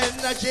and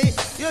energy.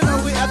 You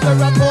know we have the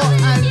rapport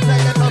and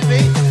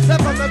telepathy.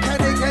 Never the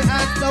Kenny Ken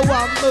and the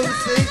one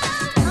Moosey.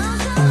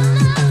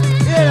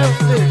 Hear them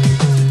sing,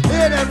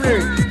 hear them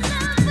ring.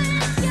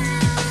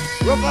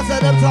 Professor,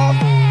 them talk.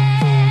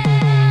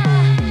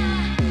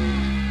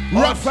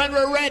 Rough and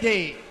we're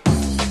ready.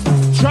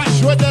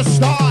 Trash with the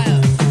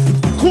style.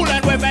 Cool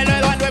and we're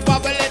mellow and we're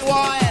bubbling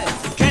wild.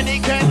 Kenny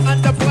Ken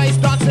and the place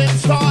dancing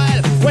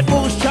style. With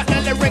moves, chat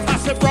and lyric,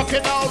 massive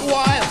rocking out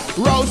wild.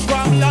 Rose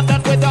from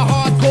London with a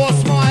hardcore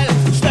smile.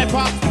 Step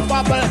up,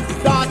 bubble,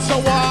 dance a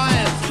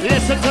while.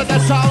 Listen to the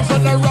sounds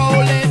of the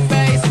rolling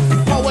bass.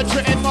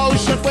 Poetry in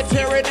motion, we're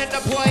tearing in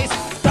the place.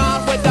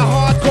 Down with the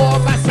hardcore,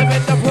 massive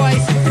in the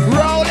place.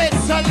 Rolling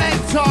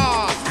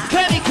selector.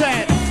 Kenny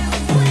Ken.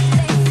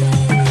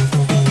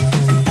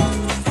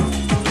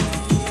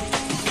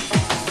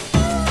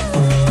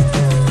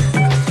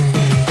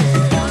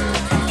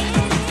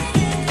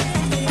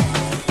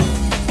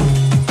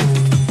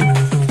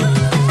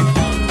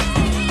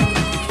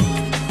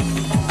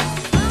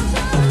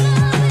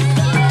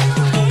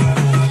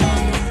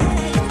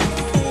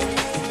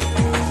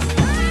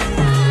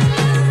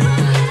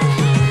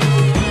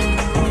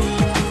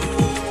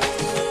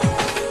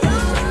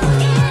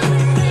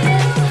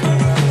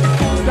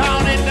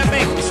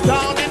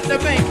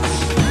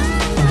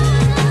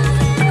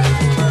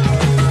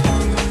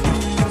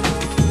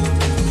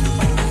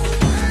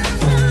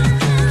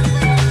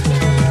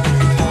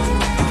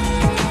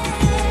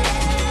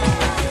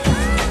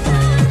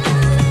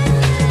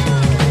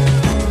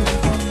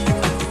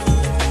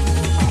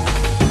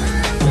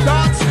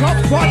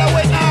 Follow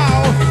it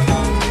now.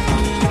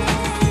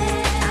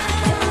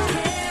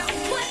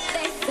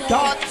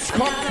 Dance,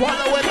 come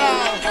follow it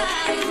now.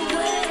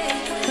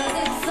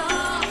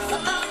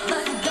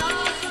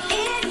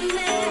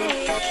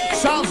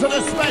 Sounds of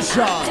the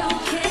special.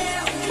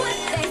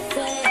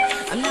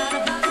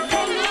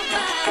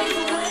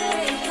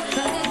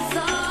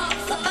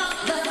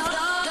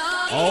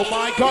 Oh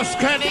my gosh,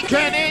 Kenny,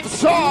 get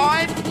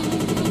inside.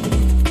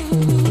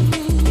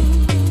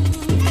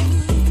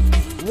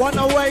 One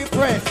away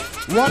press.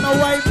 One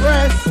away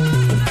press.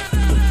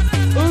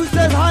 Who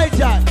says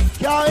hijack?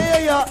 Can't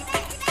hear ya.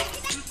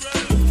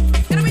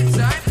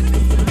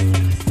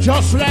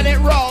 Just let it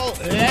roll.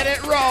 Let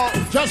it roll.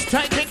 Just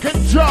taking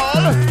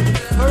control.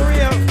 For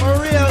real,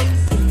 for real.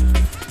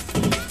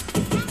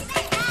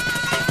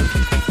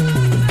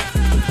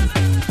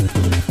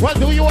 Well,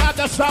 do you have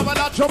the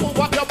stamina to move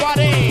up your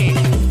body?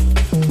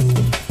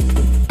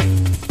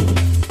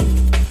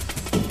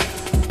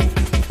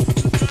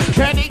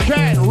 Kenny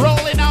Ken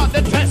rolling out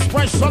the test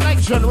press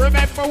selection.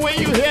 Remember where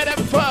you hear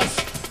them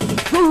first.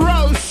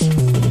 Gross.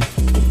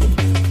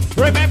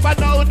 Remember,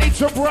 no need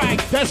to brag.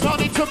 There's no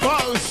need to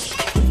boast.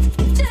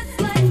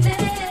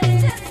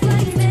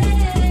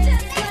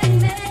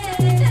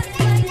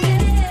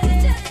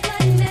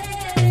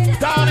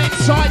 Down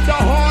inside the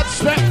hard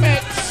step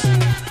mix.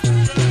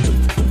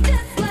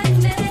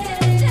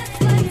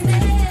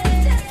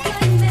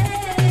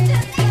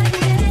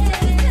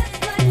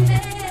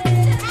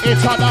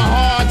 It's on the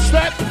hard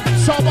step,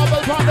 so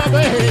bubble on the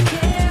bed.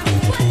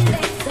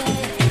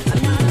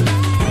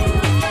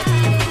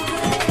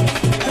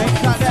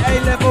 Inside the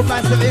A-level,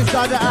 massive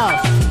inside the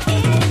house.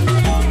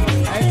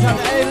 Inside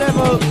the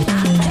A-level.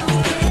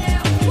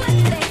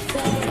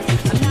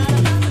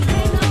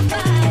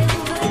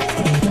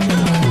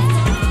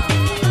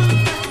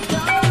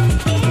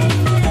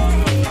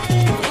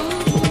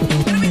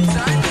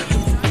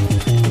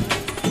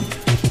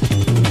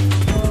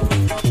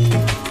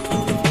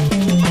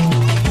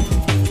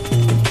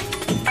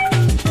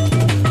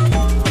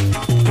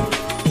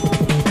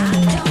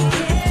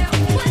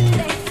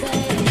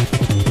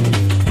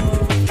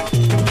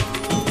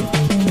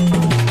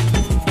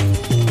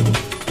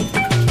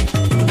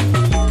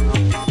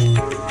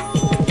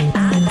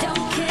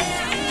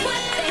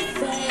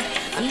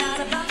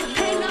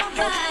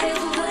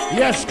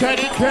 Yes,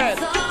 Kenny Ken.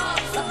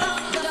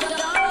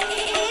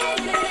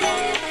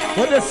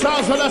 With the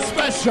sounds of the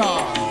special.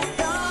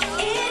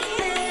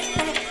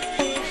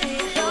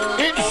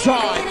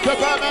 Inside the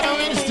Birmingham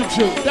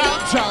Institute,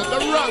 downtown, the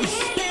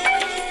roast.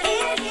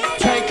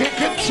 Taking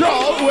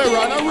control, we're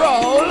on a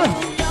roll.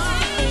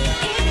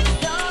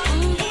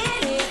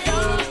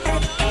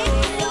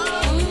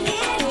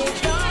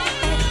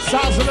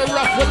 Sounds of the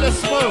rough with the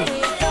smooth.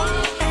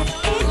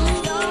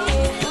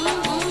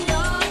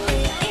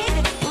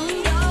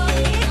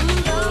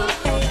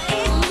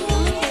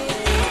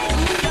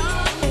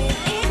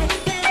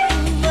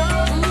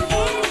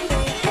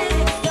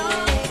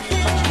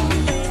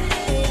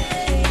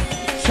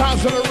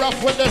 Sounds of the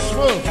rough with the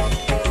smooth.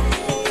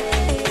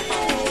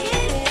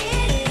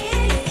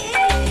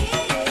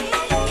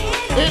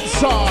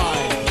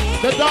 Inside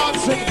the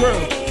dancing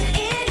group.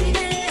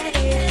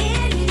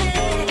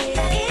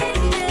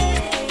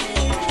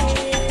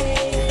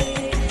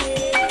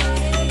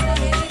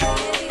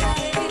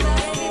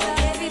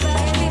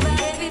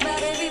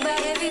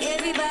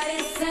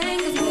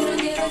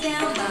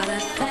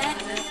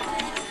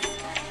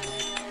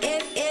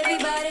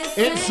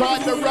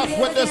 Inside the rough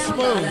with the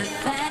smooth.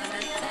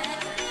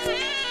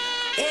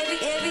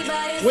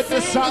 With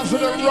the sounds of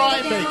the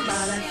rhymings.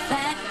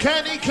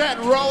 Kenny Ken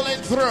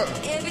rolling through.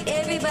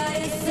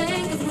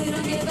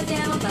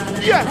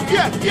 Yeah,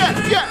 yeah, yeah,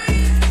 yeah.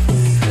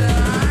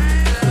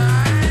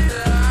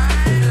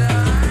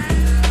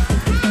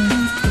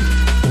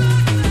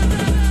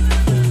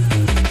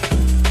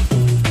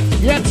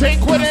 You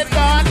think with it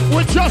done,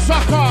 we just a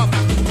come.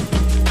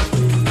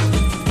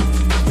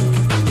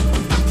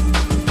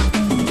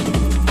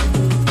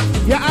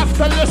 You have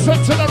to listen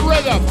to the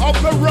rhythm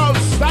of the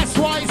roast, that's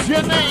why it's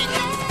unique.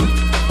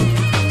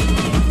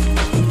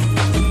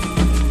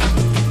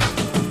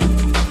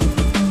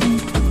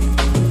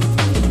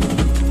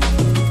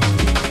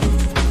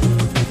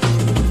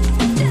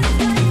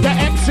 The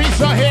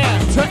MCs are here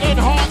to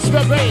enhance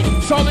the beat,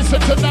 so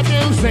listen to the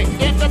music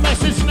in the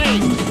message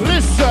need.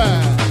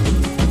 Listen.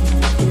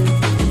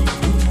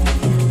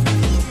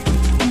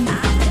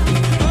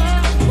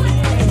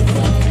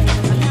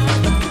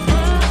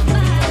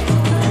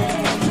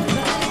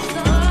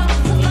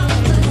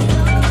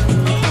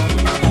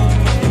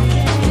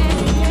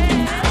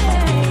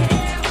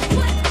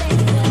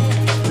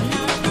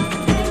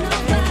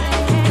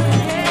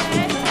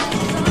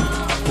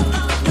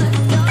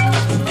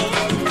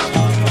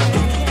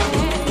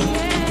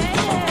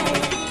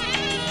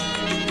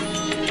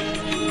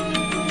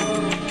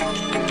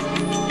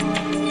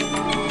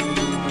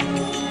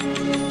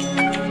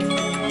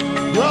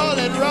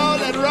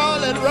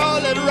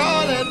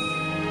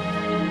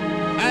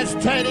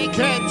 Kenny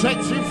Ken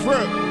takes you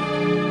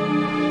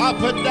through, up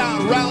and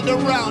down, round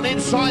and round,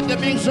 inside the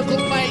musical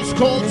maze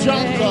called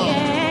Jungle.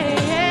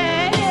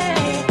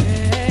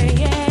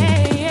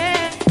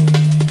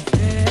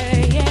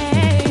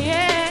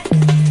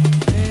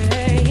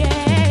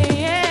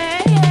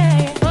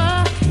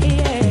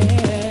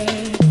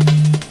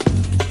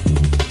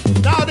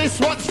 Now this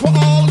one's for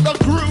all the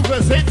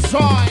groovers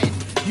inside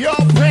your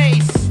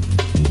place.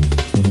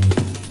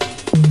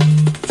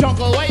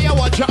 Jungle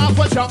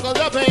jungle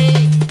the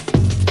beat.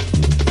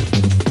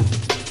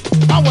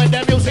 And when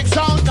the music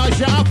sound nice,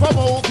 you have to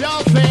move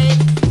your feet.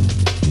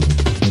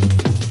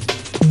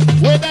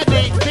 With a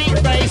deep,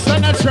 deep bass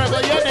and a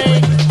treble you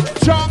need.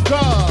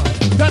 Jungle,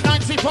 the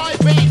 95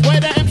 beat,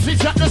 where the MC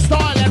check the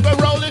style and we're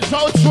rolling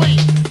so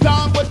sweet.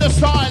 Down with the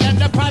style and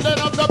the pattern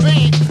of the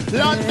beat.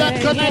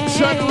 London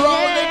connection,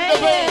 rolling the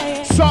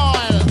beat.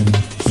 Style,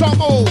 so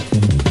move.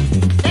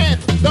 In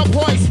the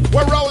place,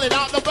 we're rolling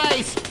out the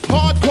bass.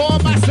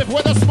 Hardcore massive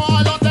with a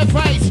smile on their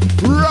face.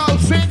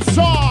 Rolls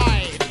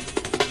inside.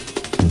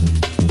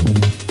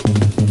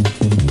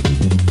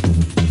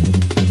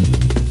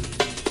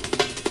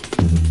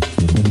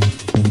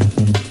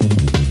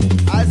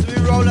 As we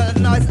roll a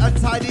nice and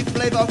tidy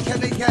flavor of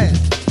Kenny K.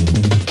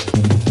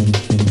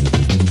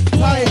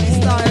 Tidy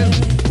style,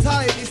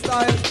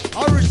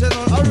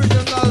 original,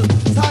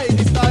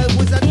 tidy style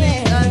with a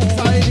neat and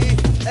tidy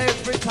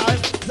every time.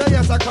 So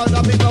yes, I call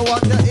the people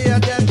want to hear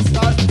them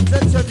start. The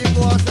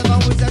 24/7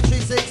 with the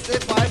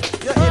 365.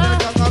 You're in a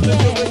jungle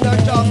with the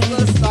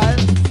jungle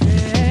style.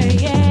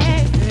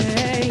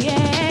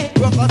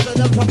 Professor,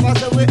 the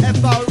professor, we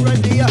ever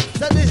ready.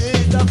 So this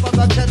is the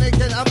fucker Kenny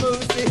K and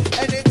Moosey.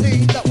 Anything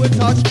that we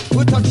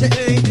touch it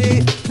easy.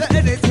 So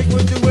anything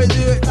we do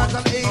it nice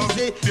and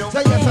easy. So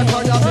yes, I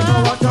call the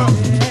people want to.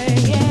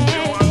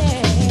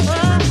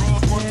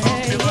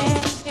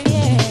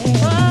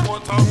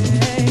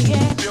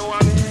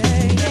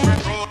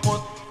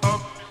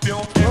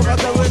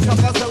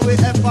 We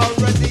ever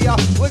ready,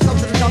 we come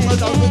to the jungle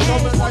down, we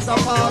come and nice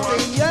and party,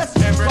 yes.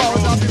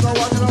 Cause the people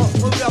want to know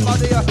who we are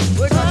body,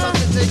 we got some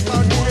sitting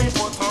town,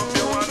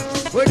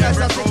 we got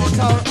some sitting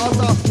town out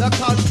of the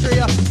country,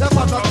 the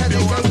mother can go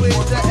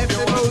with the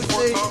empty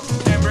Moosey.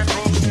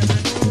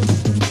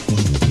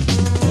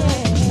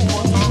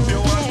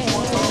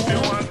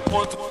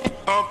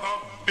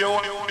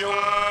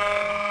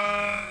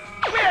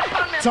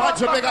 Time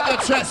to big up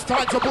your chest,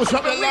 time to push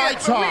up your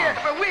lighter.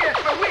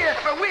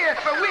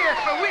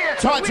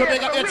 Time to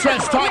big up your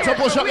chest, time to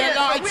push up your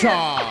lighter.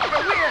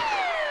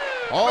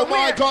 Oh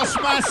my gosh,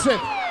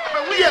 massive.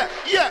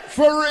 Yeah,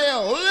 for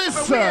real,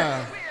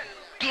 listen.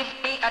 Give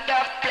me a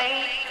dub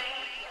plate.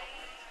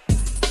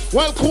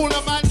 Well, cool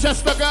the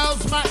Manchester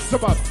girls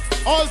maximum.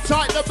 All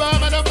tight the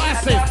Birmingham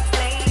massive.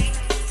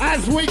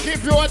 As we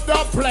give you a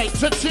dub plate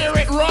to tear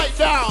it right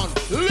down.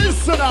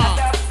 Listen up.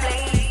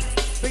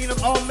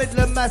 Birmingham, all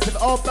Midland massive,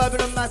 all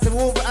Birmingham massive,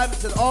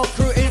 Wolverhampton, all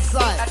crew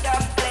inside.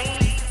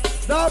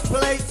 Dub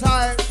plate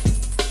time.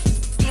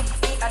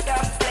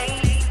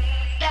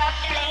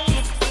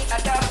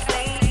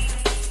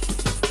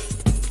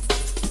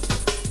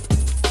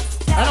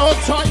 And all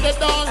tight the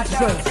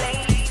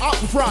dancers. Up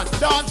front,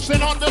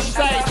 dancing on the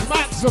stage,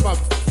 maximum.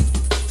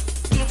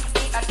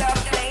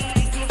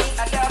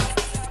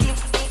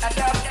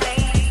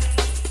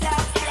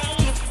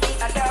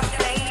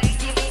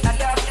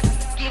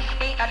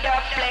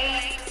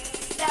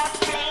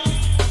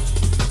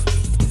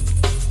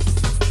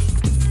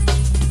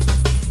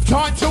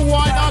 Time to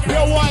wind up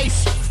your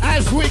waist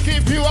as we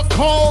give you a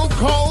cold,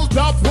 cold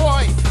dub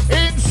boy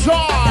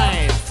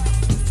inside.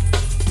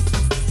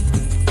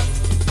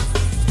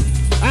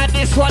 And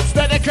this one's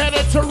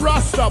dedicated to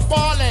Rasta,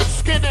 Ballin,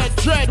 Skinhead,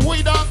 Dread.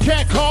 We don't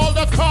care, call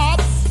the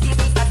cops.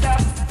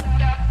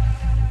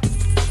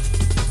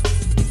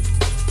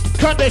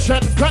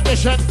 Condition,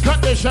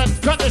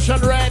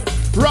 red.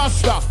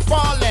 Rasta,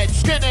 Ballin,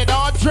 Skinhead,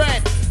 or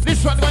Dread.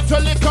 This one going to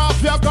lick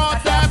off your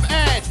goddamn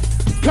head.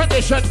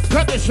 Condition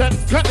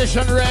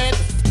red.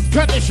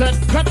 Condition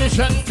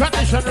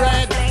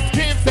red.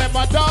 Give them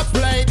a dub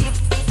plate.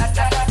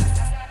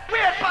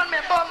 Wait for me,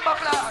 bumper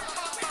class.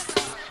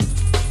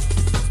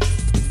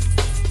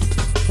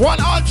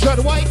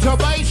 100 weight to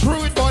base,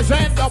 rude boys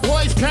and the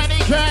boys Kenny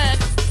can.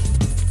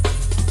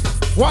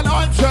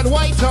 100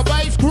 weight to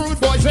base, rude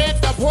boys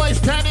and the boys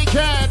Kenny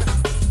can.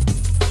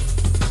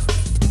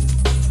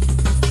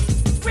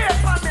 Wait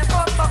for me,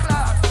 bumper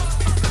class.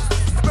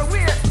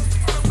 Wait.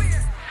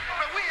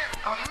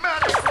 I'm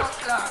mad at bumper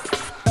class.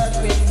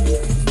 Earthquake,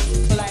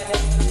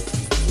 lightning,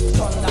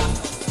 thunder.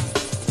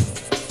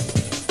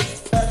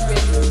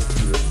 Earthquake,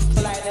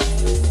 lightning,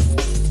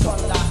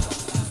 thunder.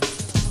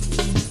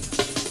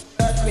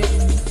 Earthquake,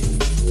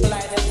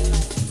 lightning,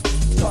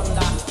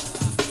 thunder.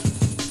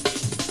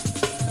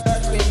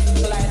 Earthquake,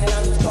 lightning,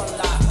 and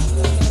thunder.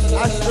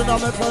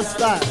 Astronomical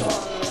style.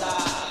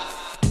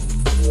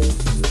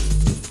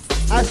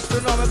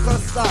 Astronomical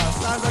style.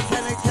 Sounds like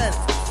Kenny Ken.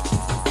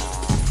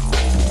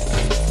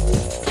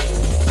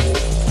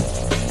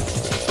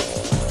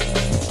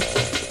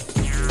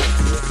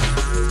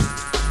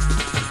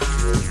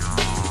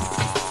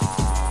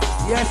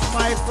 Yes,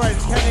 my friend,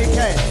 Kenny K.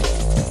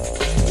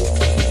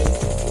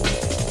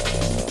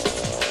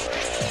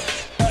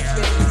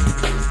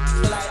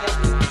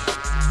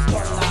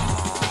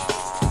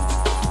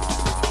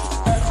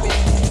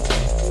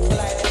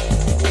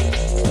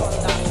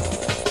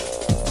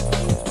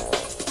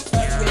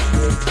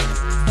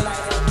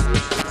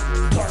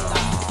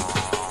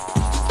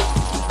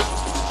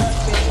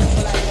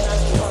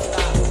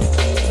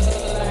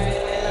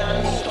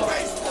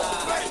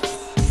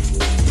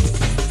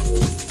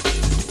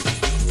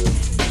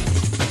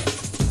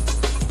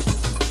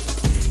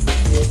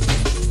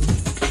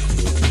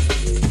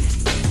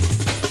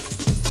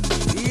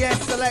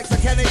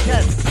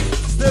 Ken.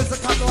 Still to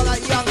come, the one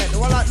like Youngin, the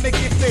one like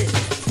Mickey F.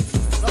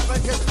 Don't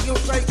forget your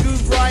great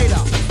Groove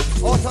Rider.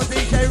 Also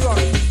DJ Ron.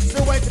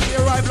 Still waiting for the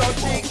arrival of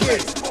G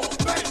Kids.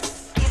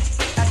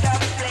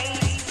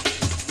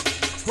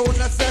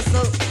 Corner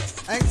Cecil,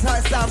 Anti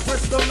Sound,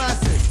 Bristol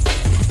Massive.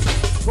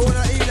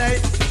 Corner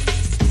Elaine.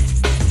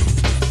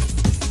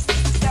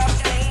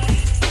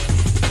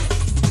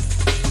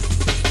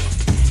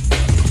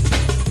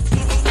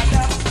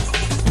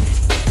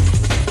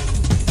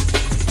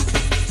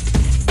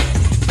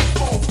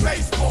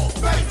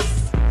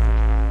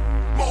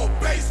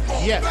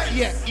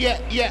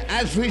 Yeah,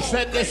 as we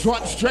send this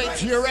one straight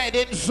to your head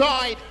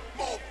inside.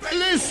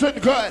 Listen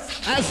good,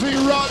 as we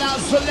roll out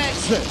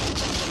selection.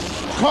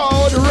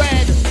 Code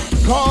red,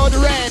 code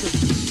red.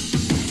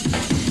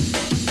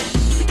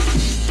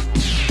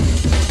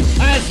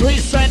 As we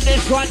send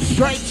this one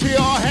straight to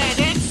your head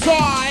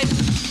inside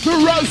the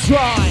Roast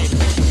Ride.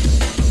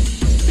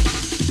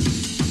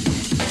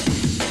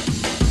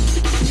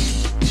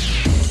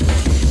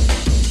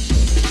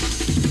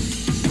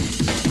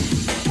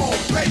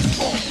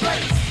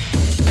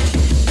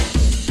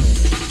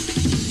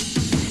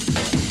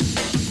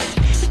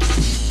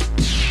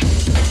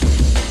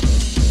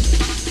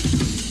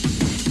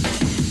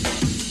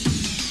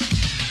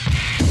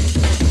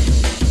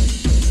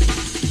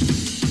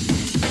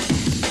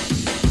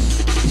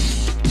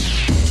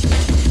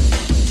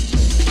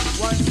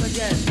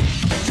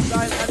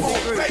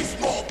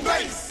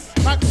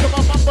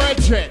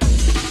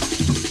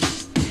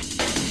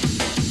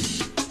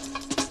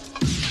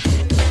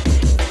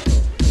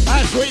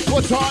 As we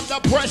put on the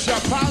pressure,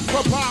 pound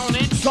for pound,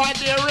 inside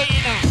the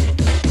arena.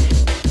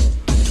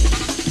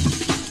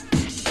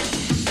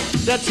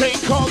 The team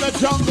called the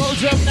Jungle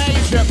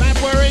Gymnasium, and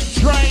we're in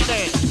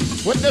training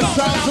with the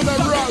sounds of the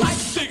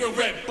roast.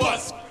 Cigarette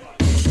bust.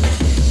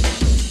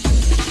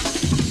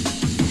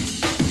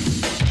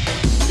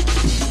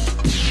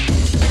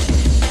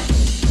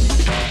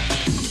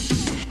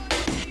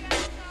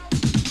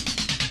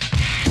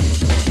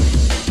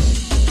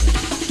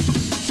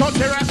 So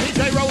tear out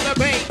DJ, roll the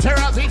beat. Tear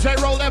out DJ,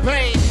 roll the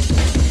beat.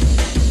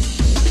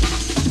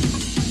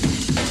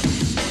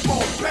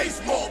 More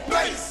bass, more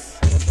bass.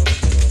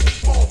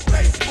 More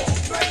bass, more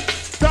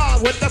bass.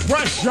 Down with the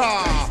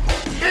pressure.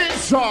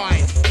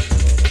 Inside.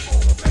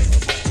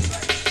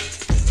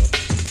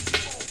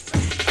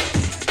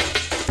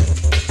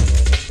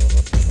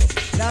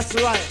 That's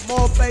right,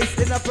 more bass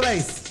in the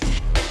place.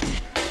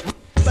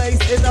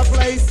 Bass in the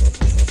place.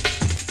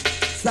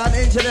 Sound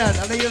engineer,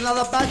 I need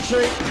another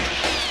battery.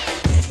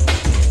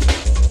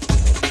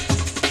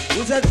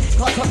 Who's that?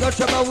 Cut up the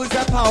treble, who's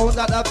that pound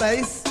at the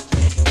bass?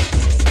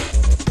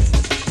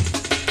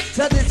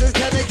 So this is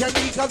Kenny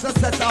comes to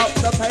set out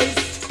the pace.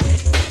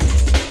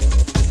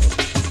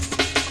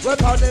 We're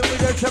pounding with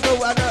the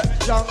treble and the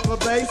jungle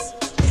bass.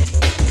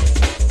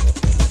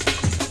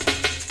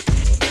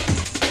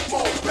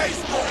 More bass,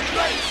 more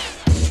bass.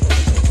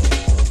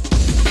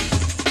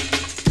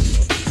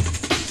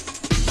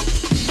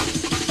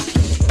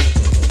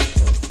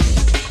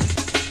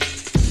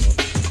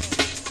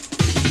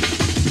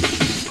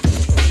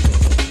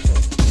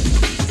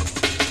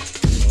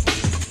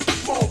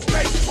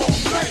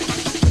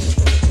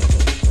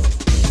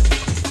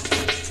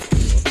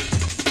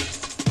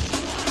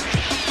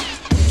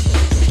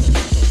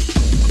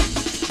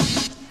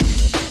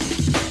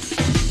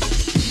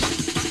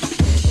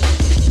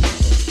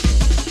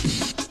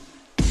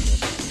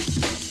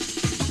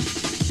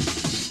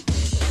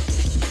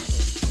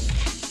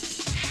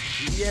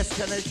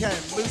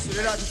 Moose, would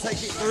you like to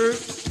take it through?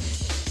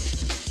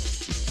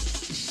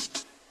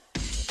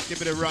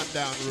 Give it a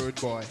rundown, rude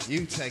boy.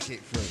 You take it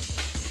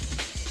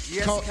through.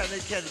 Yes,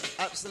 Kenny.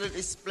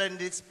 Absolutely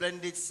splendid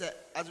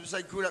set. As we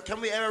say, good up.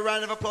 Can we have a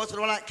round of applause for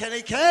the one like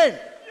Kenny Ken? Yeah.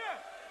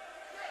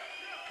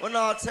 Well, no,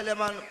 I'll tell you,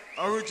 man,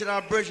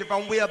 original bridge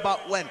from way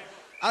about when.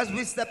 As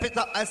we step it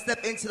up and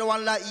step into the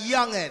one like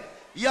Youngin.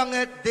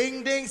 Youngin,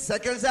 ding, ding,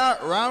 seconds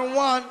out, round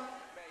one.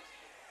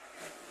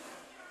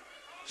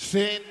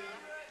 Sin.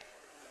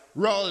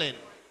 Rolling.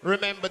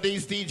 Remember,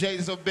 these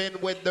DJs have been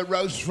with the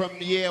roast from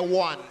year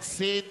one.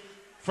 See,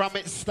 from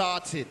it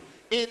started.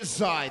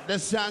 Inside, the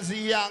sounds of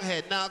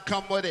Younghead. Now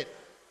come with it.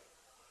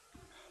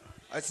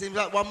 It seems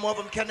like one more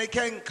from Kenny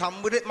King.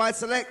 Come with it, my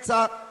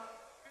selector.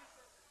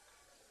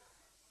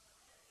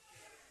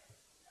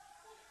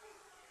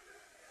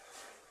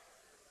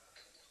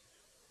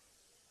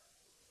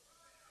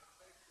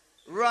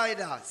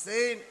 Rider,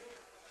 see?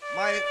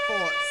 My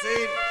fault,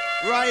 see?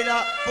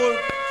 Rider, full.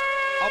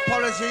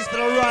 Apologies to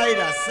the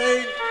rider,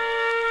 see?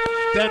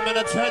 Then I'm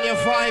gonna tell you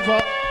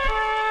fiver.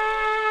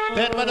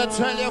 Then I'm gonna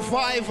tell you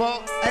fiver.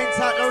 Ain't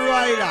that the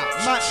rider?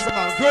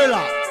 Maximum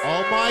Griller.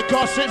 Oh my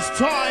gosh, it's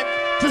time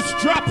to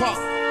strap up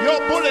your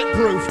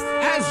bulletproof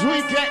as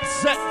we get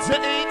set to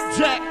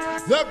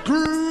inject the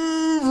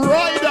Groove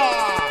Rider.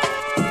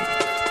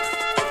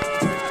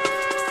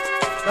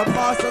 The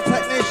master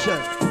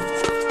technician.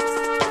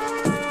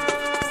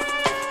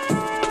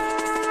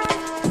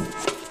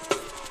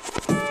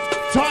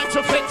 Time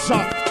to fix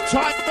up,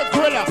 time for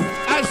Griller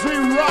as we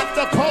run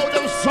the code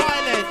of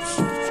silence.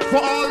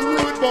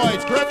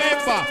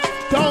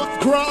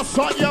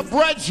 bounce on your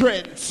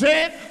brethren.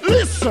 Say,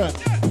 listen.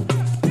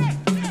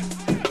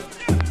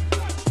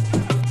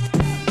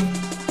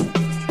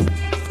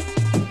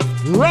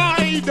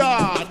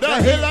 Rider,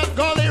 the hill and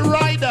gully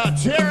rider,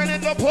 tearing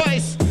in the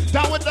place.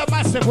 Down with the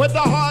massive, with the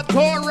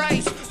hardcore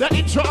race. The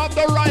intro of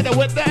the rider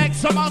with the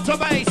X amount of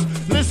bass.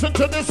 Listen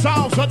to the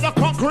sounds of the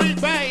concrete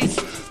bass.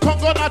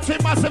 Congo Nazi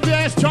massive,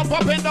 yes, jump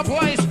up in the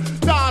place.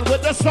 Down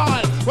with the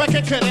style, we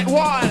can kill it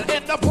wild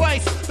in the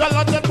place. The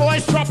London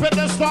boys dropping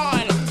the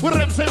style. With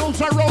rims and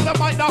hoops, I roll the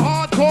mic, the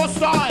hardcore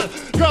style.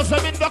 Girls,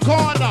 I'm in the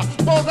corner,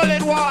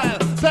 moguling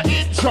wild. The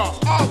intro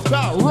of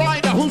the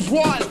rider who's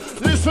wild.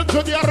 Listen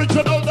to the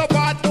original, the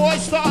bad boy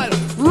style.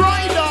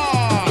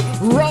 Rider,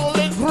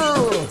 rolling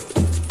through.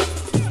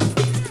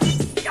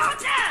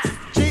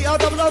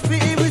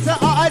 G-O-W-B-E with the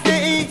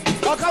R-I-D-E.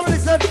 Oh, come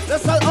listen, the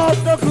son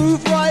of the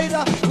groove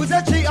rider. With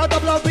the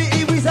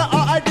G-O-W-B-E with the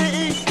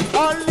R-I-D-E.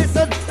 Oh,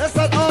 listen, the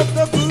son of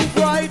the groove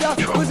rider.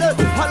 With the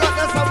hot like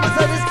the sun, with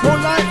the this cool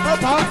like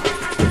pepper.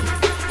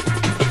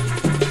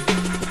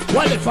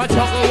 Well, if I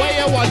jungle where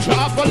you watch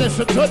out, but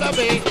listen to the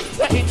beat.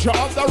 The intro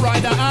of the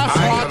rider, ass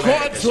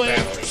hardcore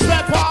swing.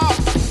 Step up,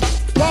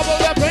 bubble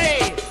the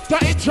beat. The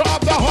intro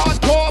of the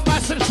hardcore,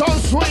 massive so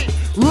sweet.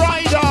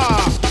 Rider,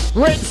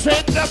 rinse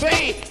in the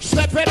beat.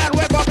 Step in and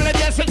we're bubbling,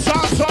 yes, it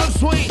sounds so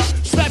sweet.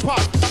 Step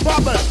up,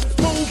 bubble,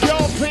 move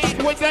your feet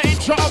with the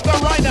intro of the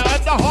rider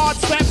and the hard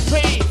step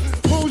beat.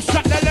 Move,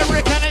 set the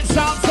lyric and it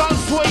sounds so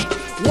sweet.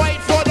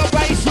 Wait for the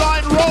bass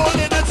line, roll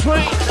in the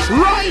street.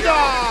 Rider!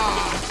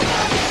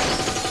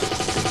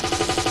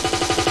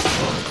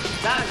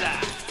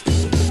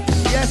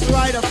 Yes,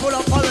 rider, full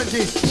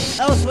apologies.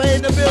 Elsewhere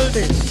in the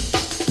building.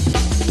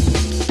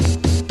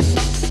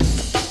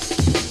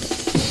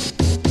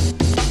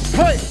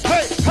 Hey,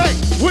 hey, hey,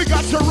 we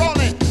got you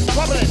rolling,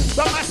 bubbling,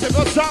 the massive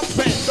of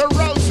jumping, the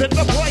rose in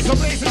the place of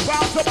blazing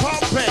bound to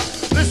pumping.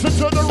 Listen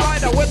to the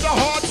rider with the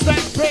hard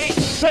step beat,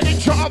 the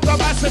intro of the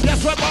massive,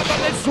 yes, we're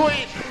bubbling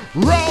sweet,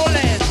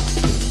 rolling.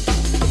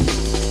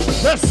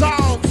 The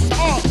sounds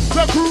of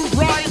the groove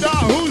rider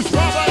who's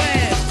bubbling.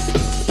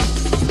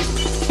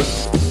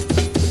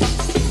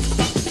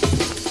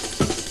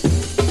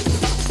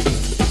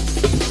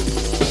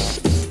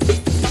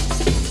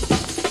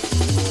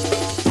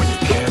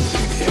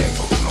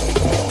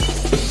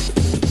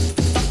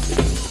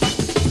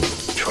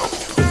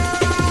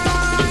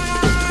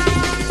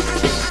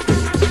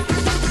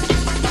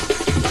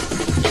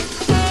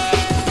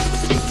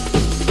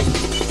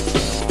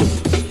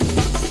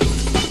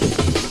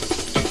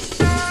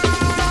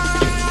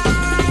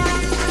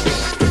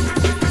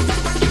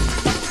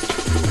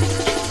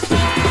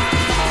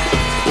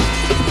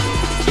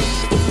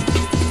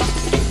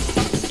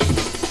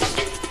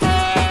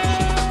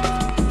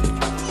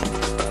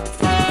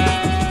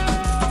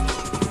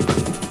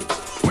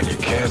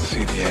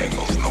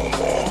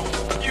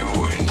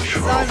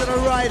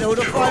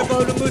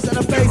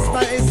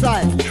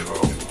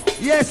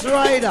 Yes,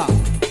 rider,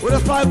 with a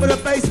fight with the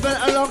basement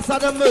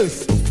alongside the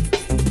moose.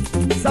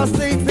 Some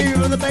sneak peek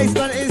with the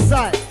basement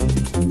inside.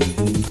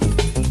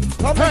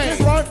 Come mix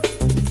this one.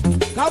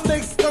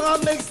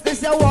 Come mix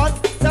this your one.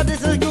 So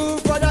this is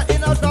groove rider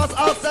in a dance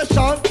out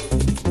session.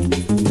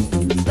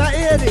 Now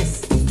hear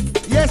this.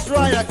 Yes,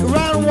 rider,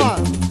 round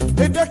one.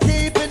 If you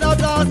keep in a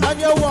dance and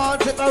you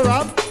want it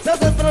around, so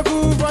send for the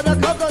groove rider,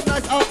 come to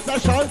nice out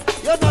session.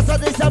 You're not so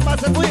this and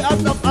massive, we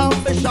have no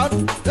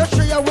ambition. The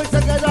three of we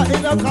together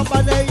in a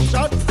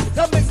combination.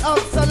 So mix up,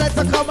 so let's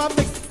come and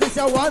mix this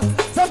your one.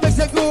 So mix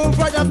the groove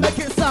rider, make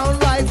it sound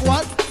like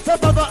one. So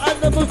Baba and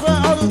the move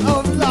out of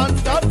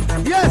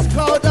London. Yes,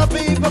 call the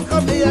people,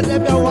 come here,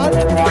 them your one.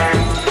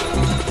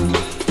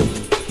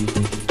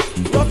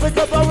 Rough it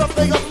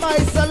up, my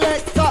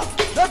selector.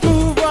 The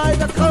groove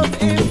rider come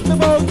in the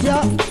boat,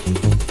 yeah.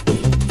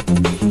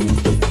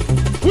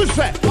 We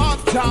say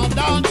uptown,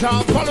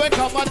 downtown, follow it,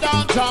 come on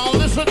downtown.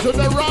 Listen to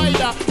the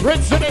rider,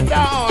 rinsing it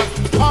down.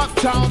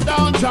 Uptown,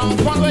 downtown,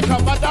 follow it,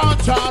 come on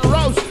downtown.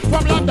 Rose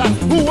from London,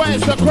 who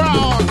wears the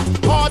crown?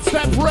 Hard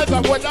step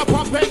rhythm with a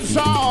pumping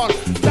sound.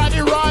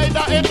 Daddy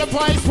rider in the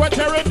place, we're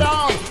tearing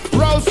down.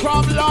 Rose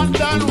from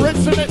London,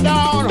 rinsing it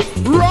down.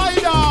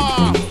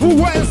 Rider, who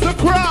wears the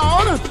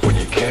crown? When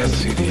you can't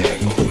see the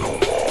angle no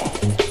more.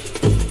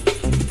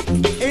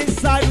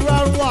 Inside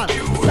round one,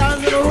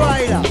 stand the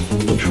rider.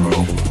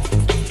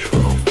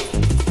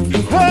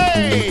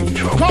 Hey,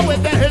 come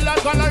with the hill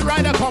and gonna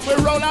rider, come we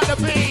roll out the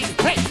beat.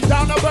 Hey,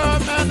 down the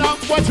Birmingham,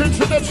 watching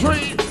to the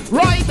tree.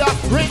 Rider,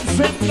 rings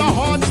in the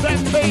hard step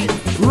beat.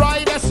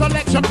 Rider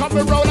selection, come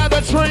we roll out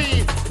the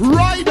tree.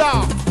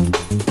 Rider.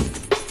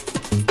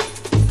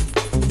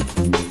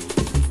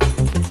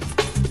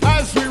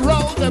 As we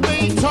roll the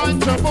beat, time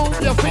to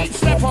move your feet.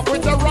 Step up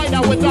with the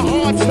rider with the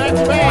hard step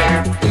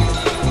beat.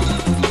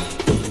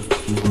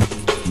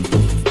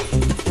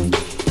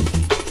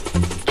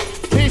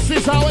 This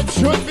is how it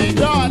should be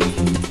done.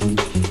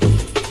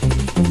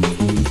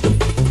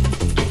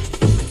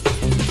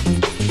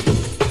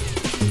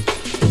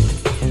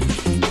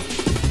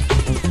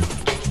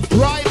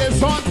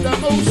 Riders on the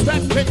move,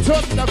 step into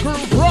the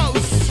groove,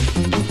 rose.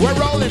 We're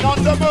rolling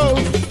on the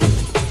move.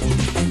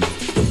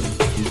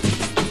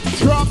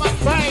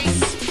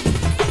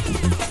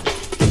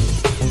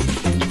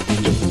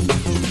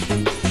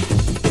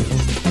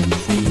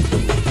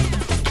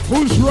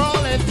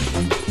 rolling.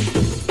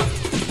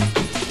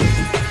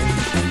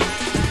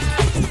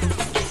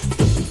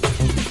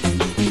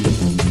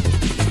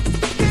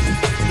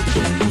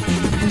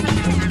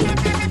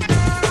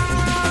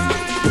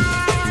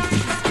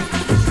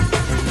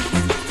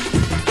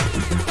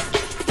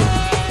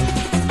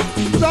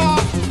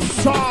 Dark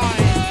side.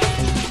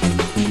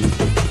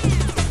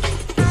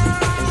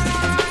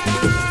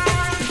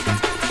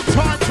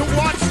 Time to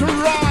watch the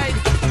ride.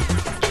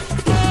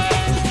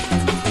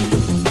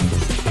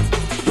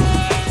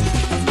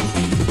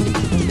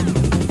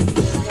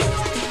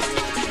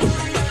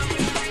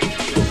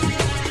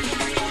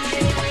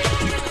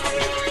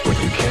 When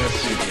you can't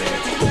see the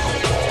angle no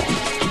more.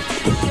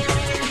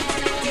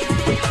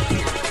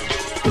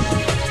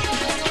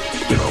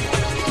 Trouble.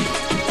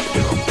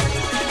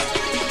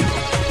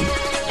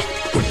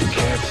 When you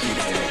can't see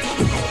the angle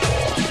no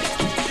more.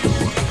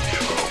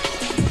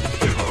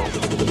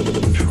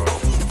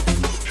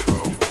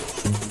 Trouble.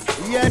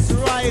 Yes,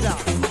 Ryder.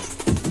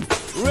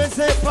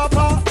 Rizzy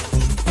Papa.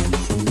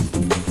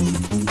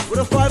 With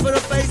a 5 in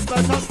the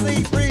basement, on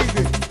sleep breeze.